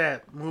he has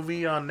that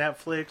movie on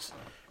Netflix.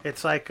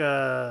 It's like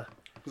Was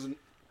it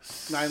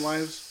 9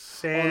 Lives?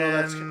 Sam, Oh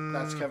no,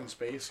 that's Kevin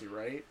Spacey,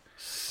 right?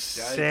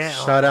 Sam,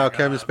 Shout out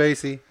Kevin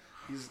Spacey.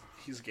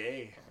 He's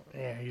gay.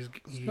 Yeah, he's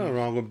Nothing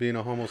wrong with being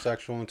a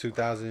homosexual in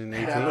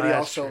 2018. Yeah, but he that's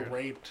also true.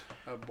 raped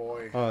a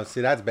boy. Oh,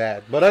 see, that's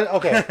bad. But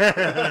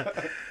okay.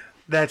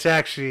 That's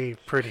actually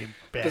pretty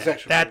bad. That's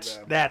actually pretty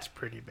bad. That's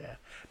pretty bad.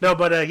 No,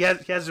 but he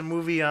has a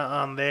movie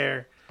on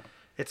there.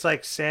 It's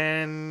like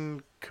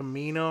San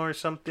Camino or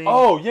something.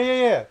 Oh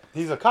yeah.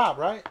 He's a cop,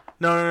 right?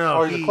 No.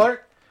 Or he's a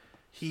clerk.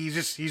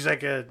 He's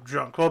like a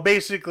drunk. Well,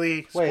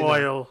 basically, Wait,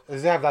 spoil.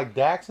 Does it have like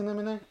Dax in them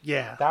in there?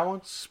 Yeah, That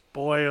one.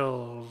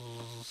 Spoiler.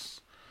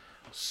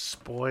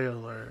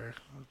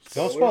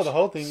 Don't spoil the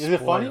whole thing. Is it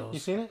funny? Spoils. You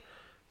seen it?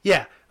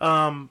 Yeah.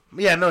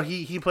 Yeah. No.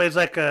 He plays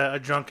like a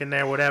drunk in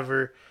there,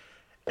 whatever.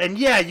 And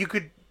yeah, you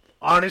could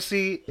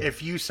honestly,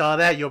 if you saw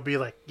that, you'll be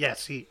like,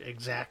 yes,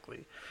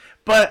 exactly.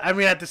 But I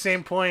mean, at the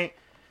same point,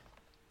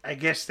 I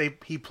guess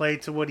he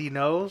played to what he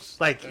knows.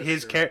 Like That's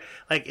his true. character.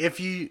 Like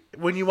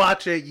when you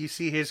watch it, you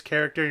see his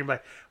character, and you're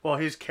like, well,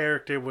 his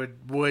character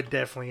would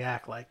definitely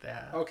act like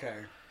that. Okay.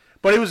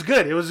 But it was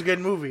good. It was a good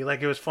movie.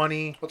 Like it was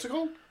funny. What's it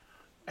called?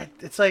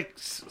 It's like,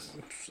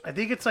 I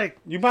think it's like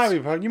You might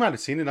have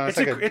seen it.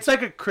 it's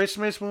like a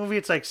Christmas movie.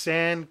 It's like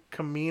San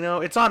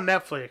Camino. It's on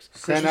Netflix.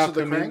 Christmas with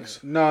the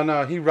Cranks?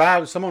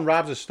 No. Someone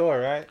robs a store,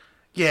 right?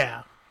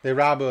 Yeah. They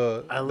rob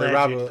a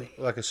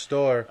like a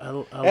store.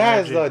 It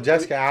has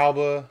Jessica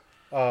Alba,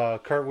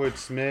 Kurtwood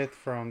Smith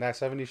from That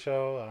 70s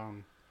Show,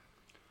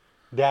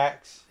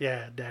 Dax.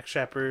 Yeah, Dax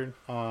Shepard.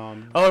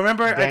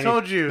 Remember I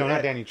told you? No,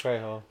 not Danny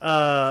Trejo.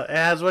 It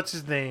has what's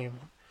his name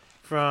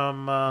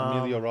from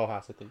Emilio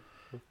Rojas, I think.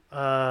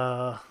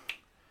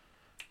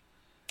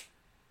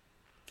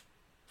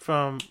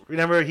 From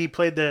remember he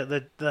played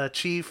the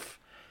chief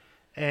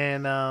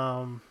and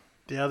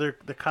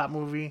the cop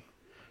movie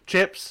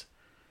Chips.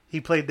 He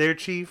played their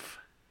chief,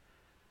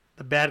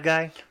 the bad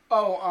guy.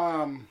 Oh,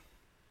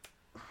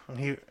 And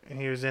he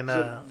was in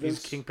he's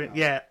Vince- Kingpin.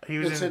 Yeah, he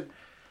was Vincent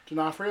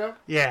D'Onofrio?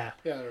 Yeah.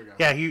 Yeah, there we go.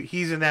 Yeah,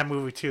 he's in that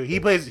movie too. He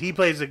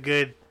plays a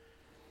good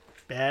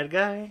bad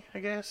guy, I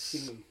guess.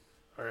 Mhm.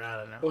 Or I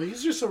don't know. Well,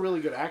 he's just a really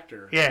good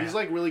actor. Yeah. He's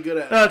like really good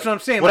at. No, that's what I'm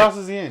saying. What like, else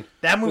is he in?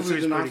 That movie was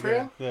Vincent pretty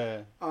good.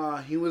 D'Onofrio?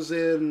 Yeah. He was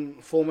in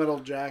Full Metal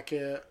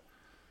Jacket.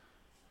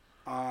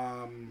 He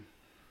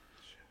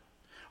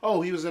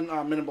was in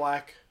Men in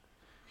Black.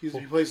 He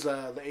plays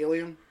the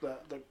alien,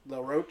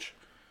 the roach.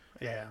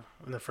 Yeah,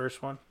 in the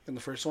first one. In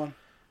the first one.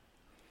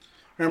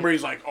 Remember,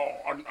 he's like, "Oh,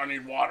 I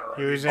need water."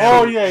 He was in,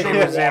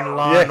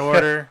 Law and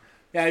Order.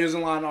 Yeah, he was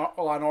in Law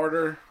and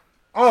Order.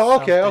 Oh,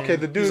 okay. Something.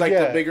 The dude. He's like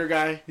the bigger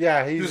guy.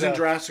 Yeah, he was in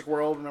Jurassic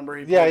World. Remember?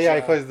 He He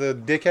plays the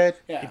dickhead.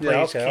 Yeah, He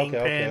plays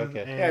Kingpin. Okay. And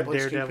Yeah, he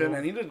plays Daredevil. Kingpin,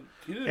 and he did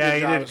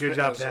a good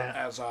job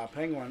as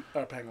Penguin.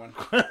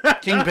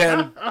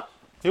 Kingpin.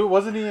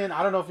 Wasn't he in?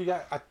 I don't know if you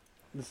got.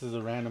 This is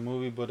a random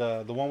movie,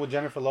 but the one with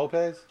Jennifer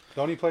Lopez.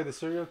 Don't he play the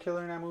serial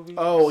killer in that movie?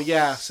 Oh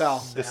yeah,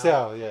 Cell. The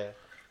Cell. Yeah.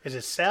 Is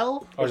it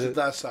Cell? Or is it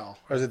The Cell?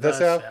 Or is it The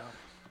Cell?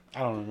 I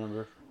don't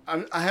remember.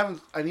 I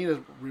haven't. I need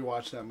to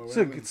rewatch that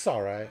movie. It's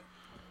all right.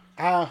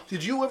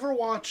 Did you ever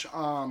watch? It's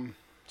all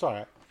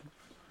right.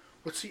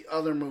 What's the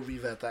other movie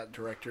that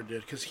director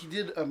did? Because he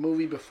did a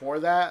movie before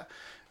that.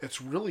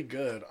 It's really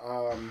good.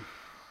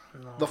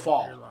 The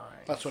Fall.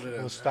 That's what it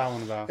is. What's that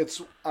one about?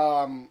 It's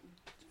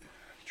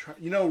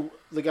you know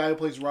the guy who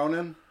plays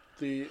Ronan,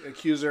 the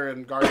accuser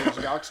in Guardians of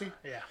the Galaxy.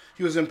 Yeah.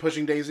 He was in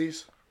Pushing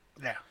Daisies.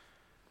 Yeah.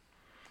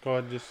 Go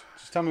ahead, just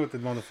tell me what the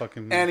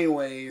motherfucking.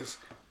 Anyways,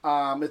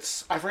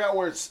 It's I forgot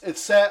where it's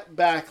set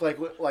back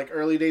like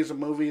early days of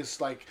movies.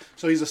 Like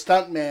so, he's a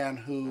stunt man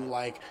who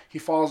like he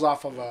falls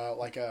off of a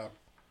like a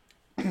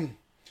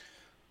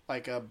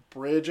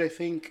bridge, I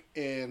think,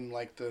 in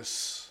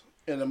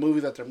a movie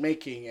that they're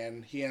making,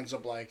 and he ends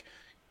up like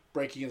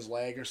breaking his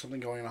leg or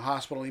something, going to the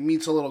hospital. He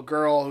meets a little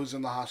girl who's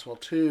in the hospital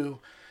too,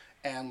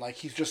 and like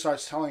he just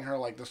starts telling her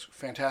like this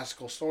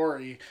fantastical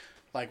story,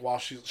 like while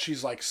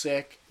she's like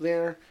sick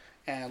there,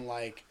 and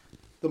like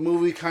the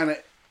movie kind of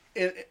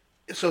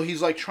so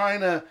he's like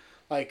trying to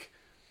like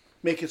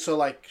make it so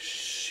like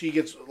she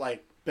gets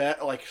like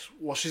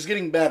she's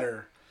getting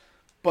better,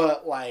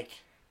 but like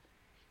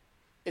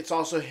it's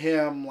also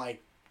him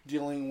like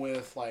dealing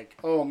with like,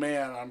 oh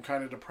man, I'm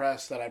kind of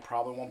depressed that I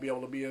probably won't be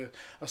able to be a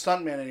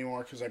stuntman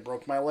anymore because I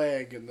broke my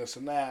leg and this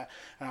and that.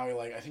 And how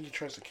I think he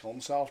tries to kill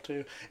himself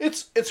too.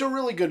 It's a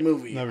really good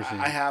movie. Never seen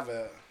it. I have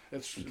it.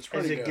 It's pretty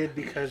good. Is it good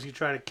because he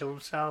tried to kill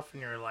himself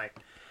and you're like,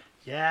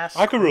 yes,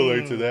 I could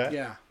relate to that.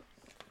 Yeah.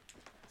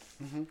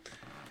 Mm-hmm.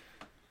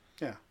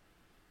 Yeah.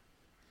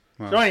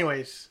 Well, so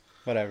anyways.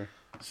 Whatever.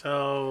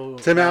 So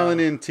Tim Allen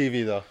in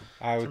TV though.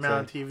 I would Tim say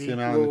Allen TV. Tim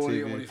Allen in What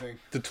do TV. you think?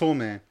 The Tool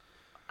Man.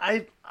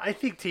 I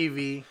think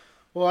TV.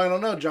 Well, I don't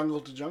know.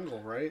 Jungle to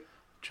Jungle, right?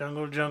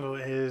 Jungle to Jungle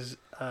is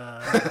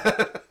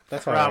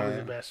That's probably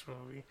the best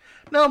movie.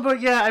 No, but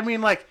yeah, I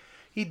mean, like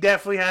he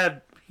definitely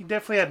had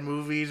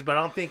movies, but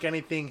I don't think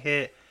anything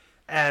hit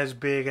as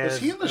big as.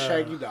 Was he in the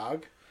Shaggy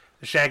Dog?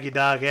 The Shaggy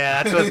Dog,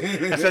 yeah. That's what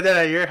I said that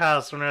at your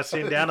house when I was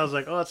sitting down. I was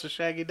like, "Oh, it's a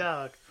Shaggy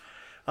Dog."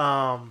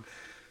 I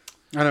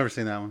never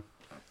seen that one.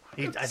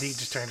 I think he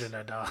just turned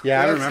into a dog.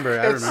 Yeah, I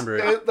remember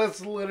it.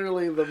 That's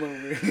literally the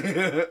movie.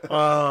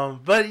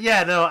 But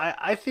yeah, no,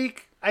 I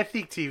think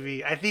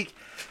TV.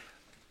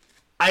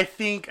 I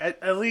think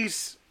at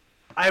least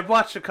I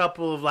watched a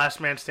couple of Last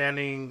Man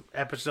Standing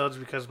episodes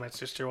because my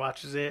sister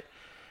watches it.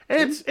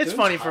 And it's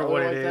funny for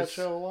what it is. That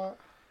show a lot?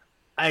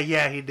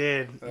 Yeah, he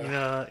did.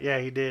 Yeah,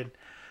 he did.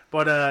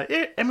 But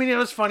it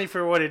was funny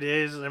for what it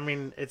is. I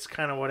mean, it's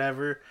kind of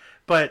whatever.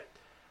 But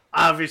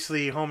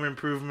obviously, Home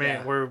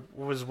Improvement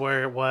was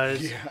where it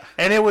was,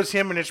 and it was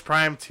him in his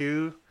prime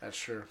too. That's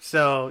true.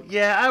 So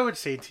yeah, I would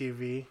say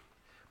TV.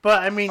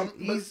 But I mean,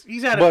 he's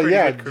had a pretty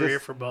good career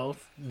for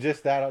both.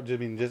 Just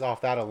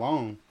off that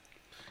alone.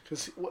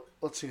 Because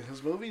let's see,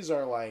 his movies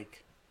are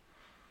like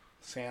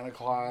Santa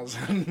Claus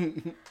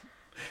and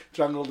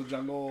Jungle to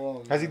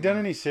Jungle. Has he done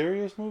any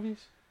serious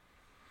movies?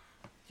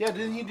 Yeah,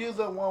 didn't he do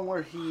the one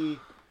where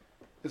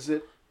is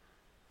it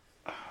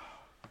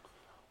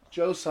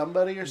Joe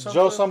Somebody or something?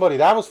 Joe Somebody.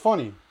 That was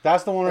funny.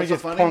 That's the one where he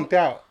gets punked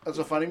out. That's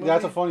a funny movie?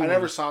 That's a funny movie. I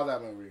never saw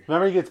that movie.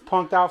 Remember he gets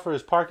punked out for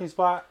his parking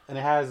spot, and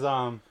it has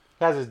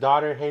his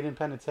daughter Hayden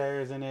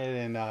Panettiere in it,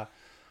 and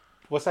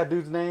what's that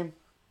dude's name?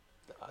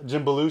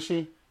 Jim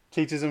Belushi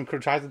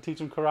tries to teach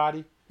him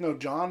karate. No,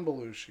 John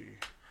Belushi.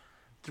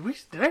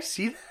 Did I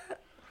see that?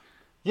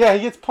 Yeah,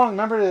 he gets punked.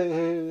 Remember,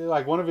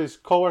 like one of his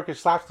coworkers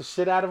slaps the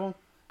shit out of him,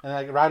 and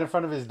like right in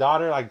front of his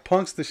daughter, like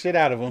punks the shit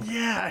out of him.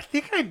 Yeah, I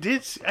think I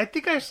did. I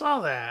think I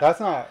saw that. That's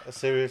not a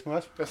serious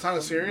movie. That's not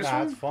a serious one?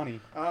 Nah, it's funny.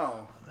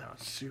 Oh. That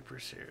was super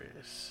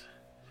serious.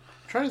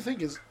 I'm trying to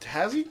think,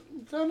 has he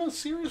done a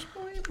serious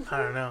movie before?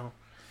 I don't know.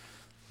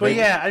 But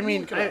yeah, I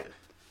mean,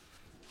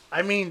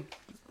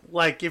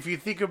 like if you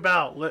think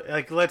about,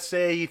 like let's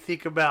say you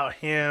think about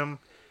him,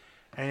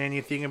 and then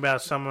you think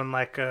about someone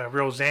like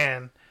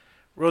Roseanne.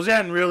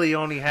 Roseanne really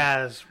only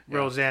has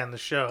Roseanne the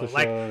show.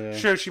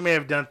 Sure, she may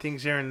have done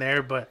things here and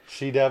there, but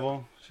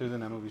She-Devil. She was in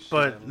that movie.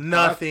 But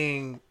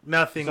nothing.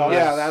 So,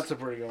 yeah, that's a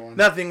pretty good one.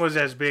 Nothing was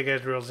as big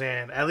as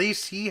Roseanne. At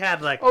least he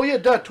had like. Oh yeah,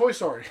 Toy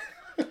Story.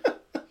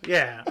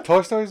 Yeah.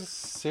 Toy Story's a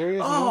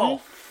serious movie? Oh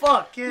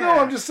fuck yeah! No,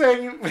 I'm just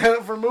saying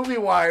for movie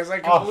wise, I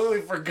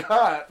completely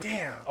forgot.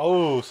 Damn.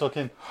 Oh, so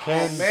can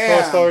Toy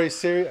Story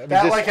serious?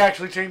 That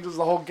actually changes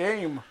the whole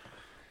game.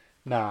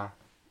 Nah.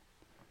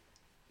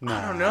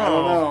 I don't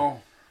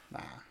know.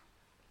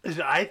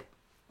 Nah.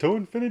 To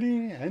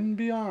infinity and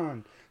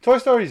beyond. Toy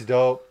Story's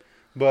dope,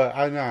 but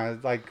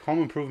like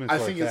Home Improvement's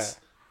like that.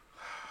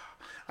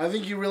 I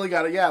think you really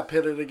got to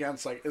pit it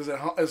against like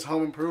is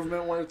Home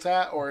Improvement where it's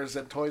at, or is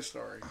it Toy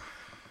Story?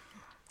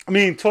 I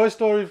mean, Toy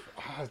Story.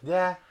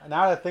 Yeah.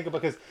 Now that I think about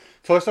it, because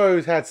Toy Story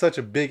has had such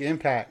a big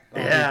impact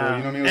on people. You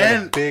know what I mean?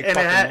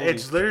 And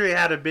it's literally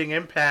had a big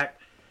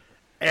impact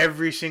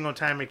every single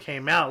time it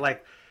came out.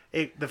 Like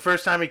the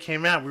first time it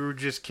came out, we were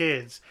just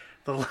kids.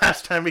 The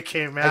last time it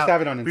came out,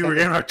 we were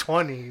in our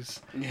 20s.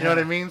 Yeah. You know what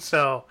I mean?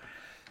 So.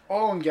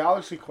 Oh, and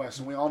Galaxy Quest,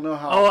 and we all know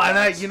how. Oh, and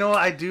I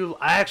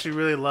actually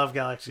really love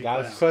Galaxy Quest.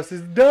 Galaxy Quest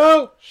is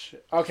dope.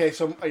 Shit. Okay,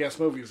 so I guess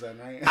movies then,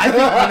 right? I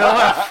think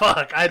what?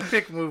 Fuck, I'd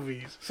pick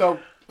movies. So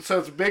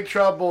it's Big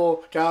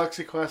Trouble,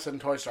 Galaxy Quest,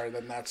 and Toy Story.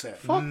 Then that's it.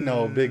 Fuck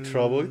no, Big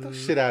Trouble. Get the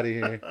shit out of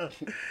here.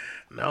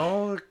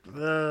 No,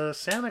 the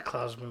Santa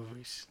Claus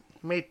movies.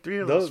 Made 3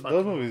 of those.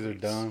 Those movies are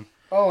dumb.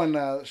 Oh, and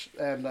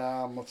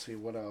let's see,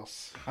 what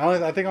else?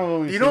 I think I've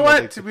only. You know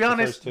what? To be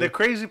honest, the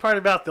crazy part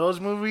about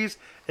those movies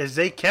is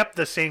they kept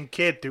the same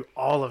kid through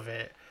all of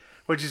it,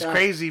 which is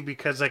crazy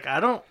because like I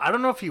don't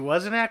know if he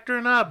was an actor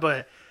or not,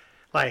 but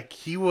like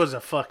he was a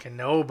fucking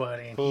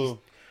nobody. And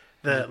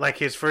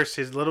he's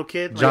his little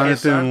kid,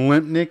 Jonathan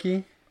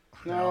Limpnicki.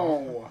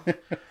 No.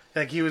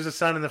 Like he was the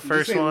son in the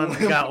first say one.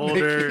 He got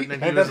older, Mickey?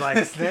 and then he was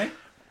like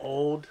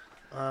old.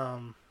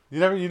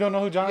 You don't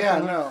know who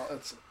Jonathan? Yeah, no,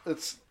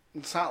 it's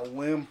not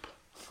Limp.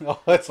 Oh,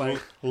 that's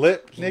like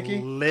Lip Nicky.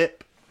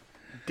 Lip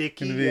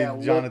Dicky.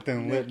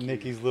 Jonathan Lip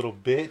Nicky's little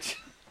bitch.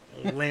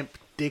 Limp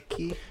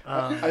Dicky.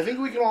 I think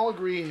we can all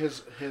agree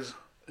his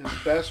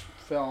best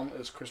film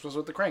is Christmas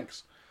with the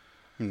Cranks.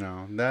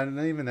 No, that's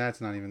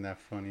not even that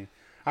funny.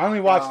 I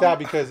only watched that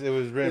because it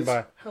was written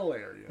by.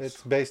 Hilarious.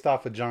 It's based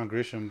off a John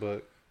Grisham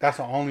book. That's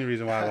the only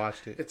reason why I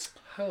watched it. It's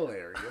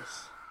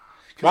hilarious.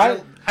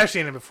 Right? I've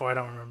seen it before. I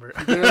don't remember.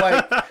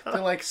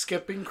 They're like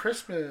skipping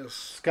Christmas.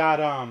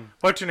 Scott.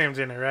 What's your name's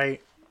in it,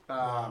 right?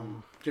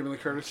 Jamie Lee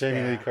Curtis.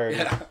 Jamie Lee Curtis.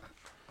 Yeah.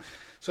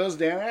 So is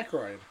Dan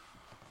Aykroyd.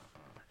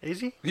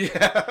 Is he?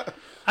 Yeah.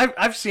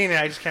 I've seen it.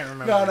 I just can't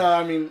remember. No.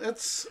 I mean,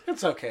 it's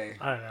okay.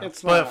 I don't know.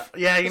 It's but not.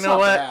 Yeah, you it's know not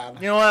what?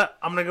 bad. You know what?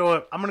 I'm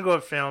gonna go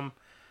with film,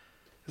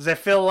 because I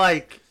feel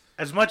like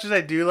as much as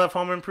I do love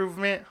Home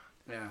Improvement,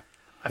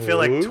 I feel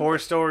like Toy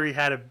Story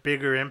had a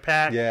bigger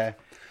impact. Yeah,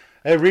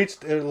 it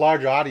reached a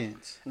larger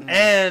audience,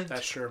 and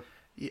that's true.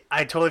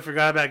 I totally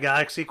forgot about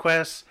Galaxy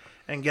Quest,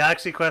 and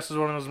Galaxy Quest was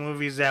one of those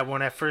movies that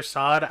when I first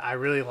saw it, I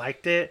really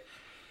liked it.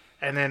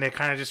 And then it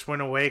kind of just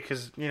went away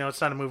because,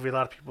 it's not a movie a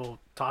lot of people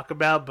talk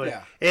about,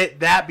 but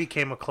that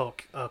became a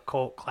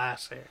cult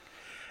classic.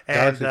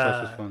 And, Galaxy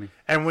Quest was funny.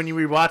 And when you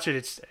rewatch it,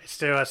 it's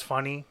still as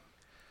funny.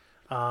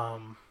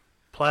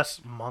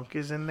 Plus, Monk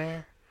is in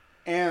there.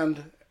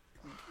 And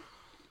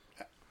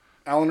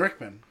Alan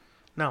Rickman.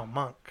 No,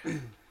 Monk.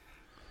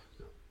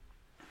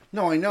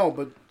 No, I know,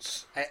 but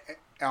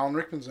Alan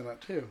Rickman's in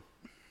it too.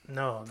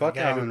 No, Fuck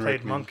the guy Alan who played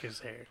Rickman. Monk is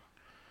there.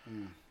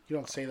 You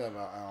don't say that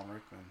about Alan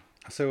Rickman.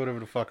 I say whatever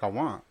the fuck I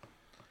want.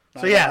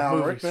 So yeah, Alan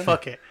movies. Rickman?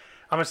 Fuck it.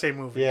 I'm gonna say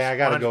movies. Yeah, I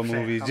gotta go 100%.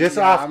 movies. Just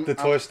off the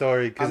I'm- Toy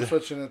Story. I'm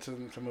switching it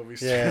to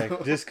movies. Yeah, too.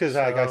 just because,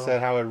 like I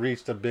said, how it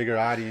reached a bigger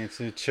audience,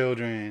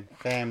 children,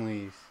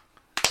 families.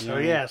 So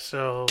yeah,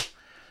 so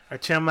our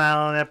Tim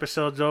Allen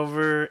episode's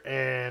over,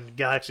 and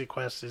Galaxy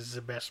Quest is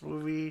the best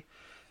movie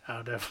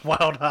out of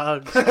Wild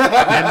Hogs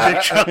and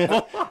Big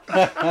Trouble.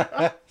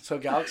 So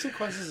Galaxy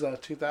Quest is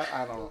 2000.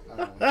 I don't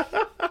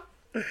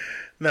know.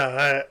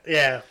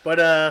 No,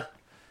 but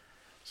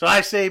so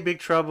I say Big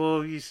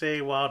Trouble, you say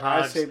Wild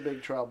Hogs. I say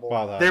Big Trouble.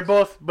 Wild Hogs.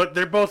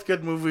 They're both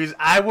good movies.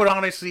 I would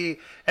honestly,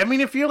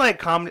 if you like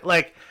comedy,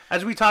 like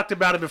as we talked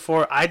about it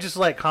before, I just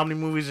like comedy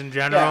movies in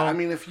general. Yeah, I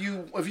mean, if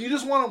you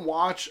just want to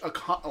watch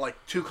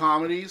two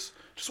comedies,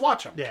 just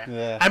watch them.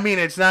 Yeah. I mean,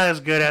 it's not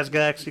as good as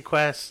Galaxy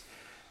Quest,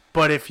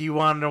 but if you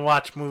wanted to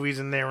watch movies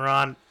and they were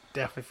on,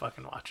 definitely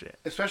fucking watch it.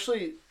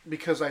 Especially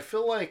because I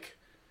feel like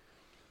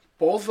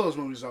both those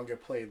movies don't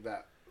get played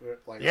that.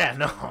 Yeah,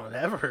 no,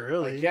 never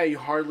really. Like, yeah, you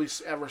hardly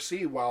ever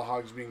see Wild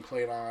Hogs being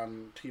played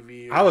on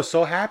TV. I was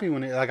so happy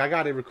when I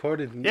got it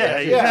recorded. Yeah,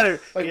 you like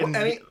if you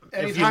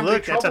anytime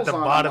look, Big that's at Trouble's the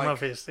on, bottom I'm like,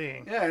 of his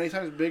thing. Yeah,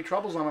 anytime Big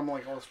Trouble's on, I'm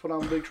like, let's put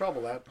on Big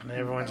Trouble. And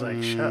everyone's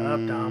like, shut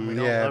up, Dom. We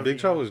don't love Big you.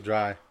 Trouble's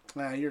dry.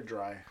 Nah, you're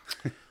dry.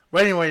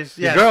 But anyways,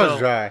 yeah. Your girl's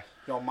dry.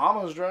 Yo,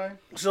 Mama's dry.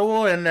 So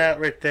we'll end that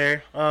right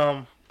there.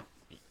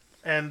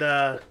 And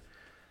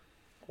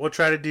we'll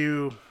try to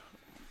do.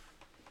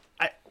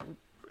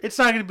 It's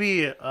not going to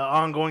be an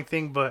ongoing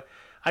thing, but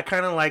I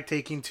kind of like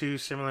taking two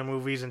similar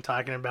movies and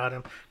talking about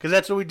them because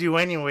that's what we do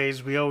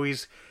anyways. We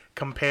always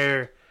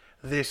compare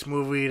this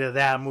movie to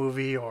that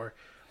movie, or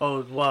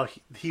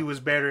he was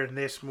better in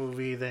this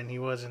movie than he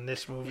was in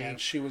this movie. Yeah,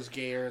 and she was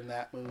gayer in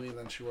that movie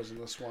than she was in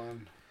this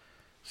one.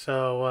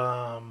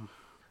 So,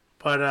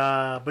 but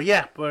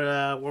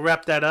we'll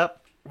wrap that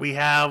up. We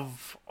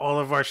have all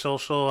of our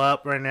social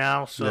up right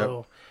now,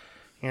 so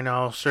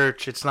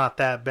search It's Not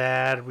That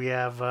Bad. We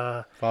have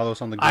follow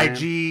us on the gram.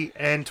 IG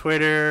and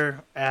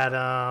Twitter at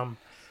I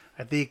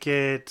think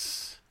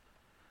it's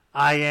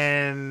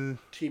INTB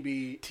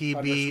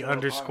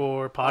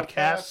underscore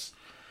podcast.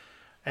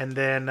 And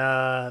then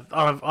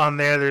on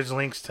there, there's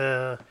links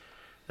to.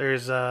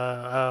 There's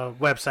a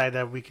website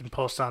that we can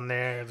post on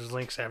there. There's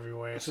links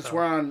everywhere. Since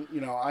we're on,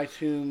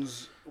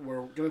 iTunes,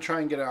 we're gonna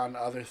try and get it on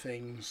other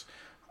things.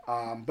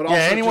 But also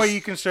anywhere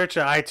you can search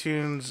an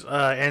iTunes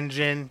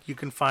engine, you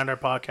can find our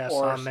podcast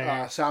on there.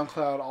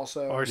 SoundCloud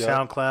also. Or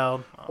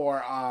SoundCloud.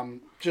 Or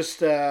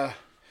just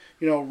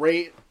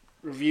rate,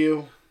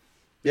 review.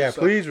 Yeah,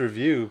 please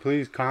review.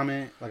 Please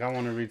comment. Like, I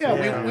want to read.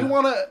 Yeah, we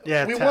want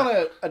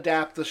to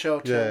adapt the show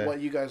to what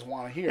you guys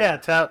want to hear. Yeah,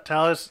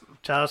 tell us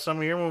some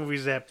of your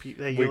movies that you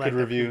we like could that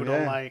review. people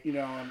don't like,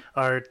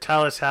 or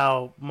tell us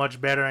how much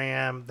better I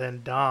am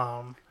than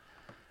Dom.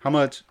 How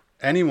much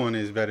anyone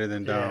is better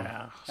than Dom.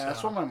 Yeah,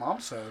 that's what my mom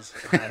says.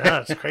 I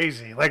know, it's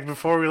crazy. Like,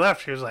 before we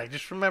left, she was like,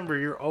 just remember,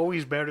 you're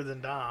always better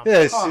than Dom.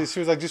 Yeah, she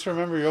was like, just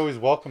remember, you're always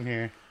welcome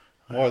here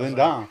more than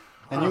Dom.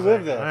 And you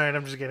live there. All right,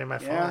 I'm just getting my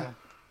phone.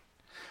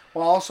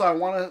 Well, also, I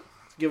want to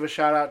give a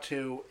shout out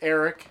to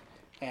Eric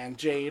and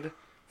Jade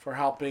for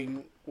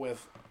helping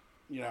with,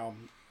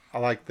 I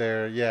like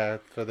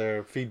for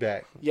their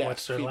feedback. Yeah,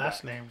 what's their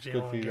last names? You Good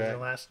don't want to give feedback. their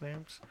last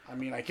names? I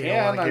mean, I You can.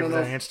 don't want to I give don't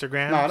their know.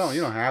 Instagrams? No,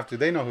 you don't have to.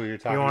 They know who you're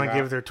talking You about. want to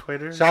give their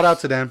Twitters? Shout out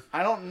to them.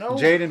 I don't know.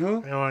 Jade and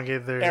who? You want to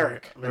give their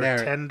Eric. their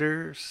Eric.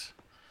 tenders?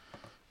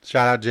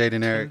 Shout out Jade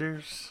and Eric.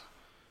 Tenders.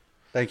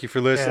 Thank you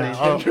for listening.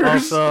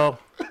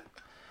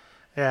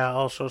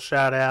 Also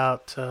shout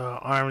out to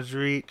Arms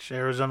Reach,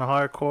 Arizona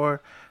Hardcore.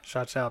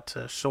 Shouts out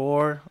to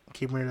Soar,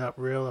 keeping it up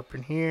real up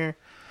in here.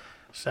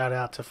 Shout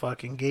out to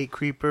fucking Gate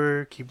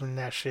Creeper, keeping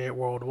that shit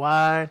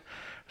worldwide.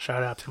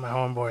 Shout out to my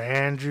homeboy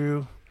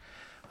Andrew.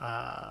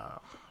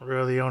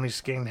 Really the only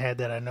skinhead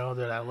that I know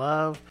that I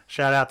love.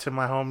 Shout out to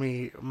my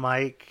homie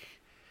Mike.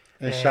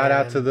 And shout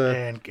out to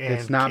the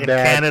It's Not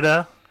Bad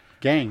Canada.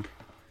 Gang.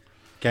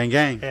 Yeah.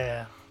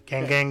 Gang.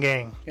 Gang, gang,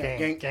 gang,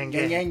 gang, gang,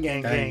 gang, gang, gang,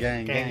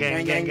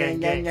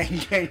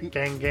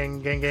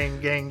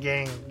 gang, gang,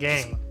 gang,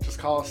 gang. Just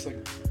call us the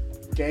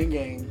gang,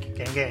 gang,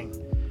 gang,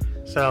 gang.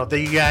 So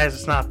thank you guys.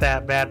 It's Not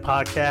That Bad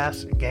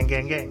podcast. Gang,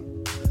 gang,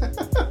 gang.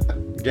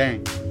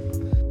 Gang.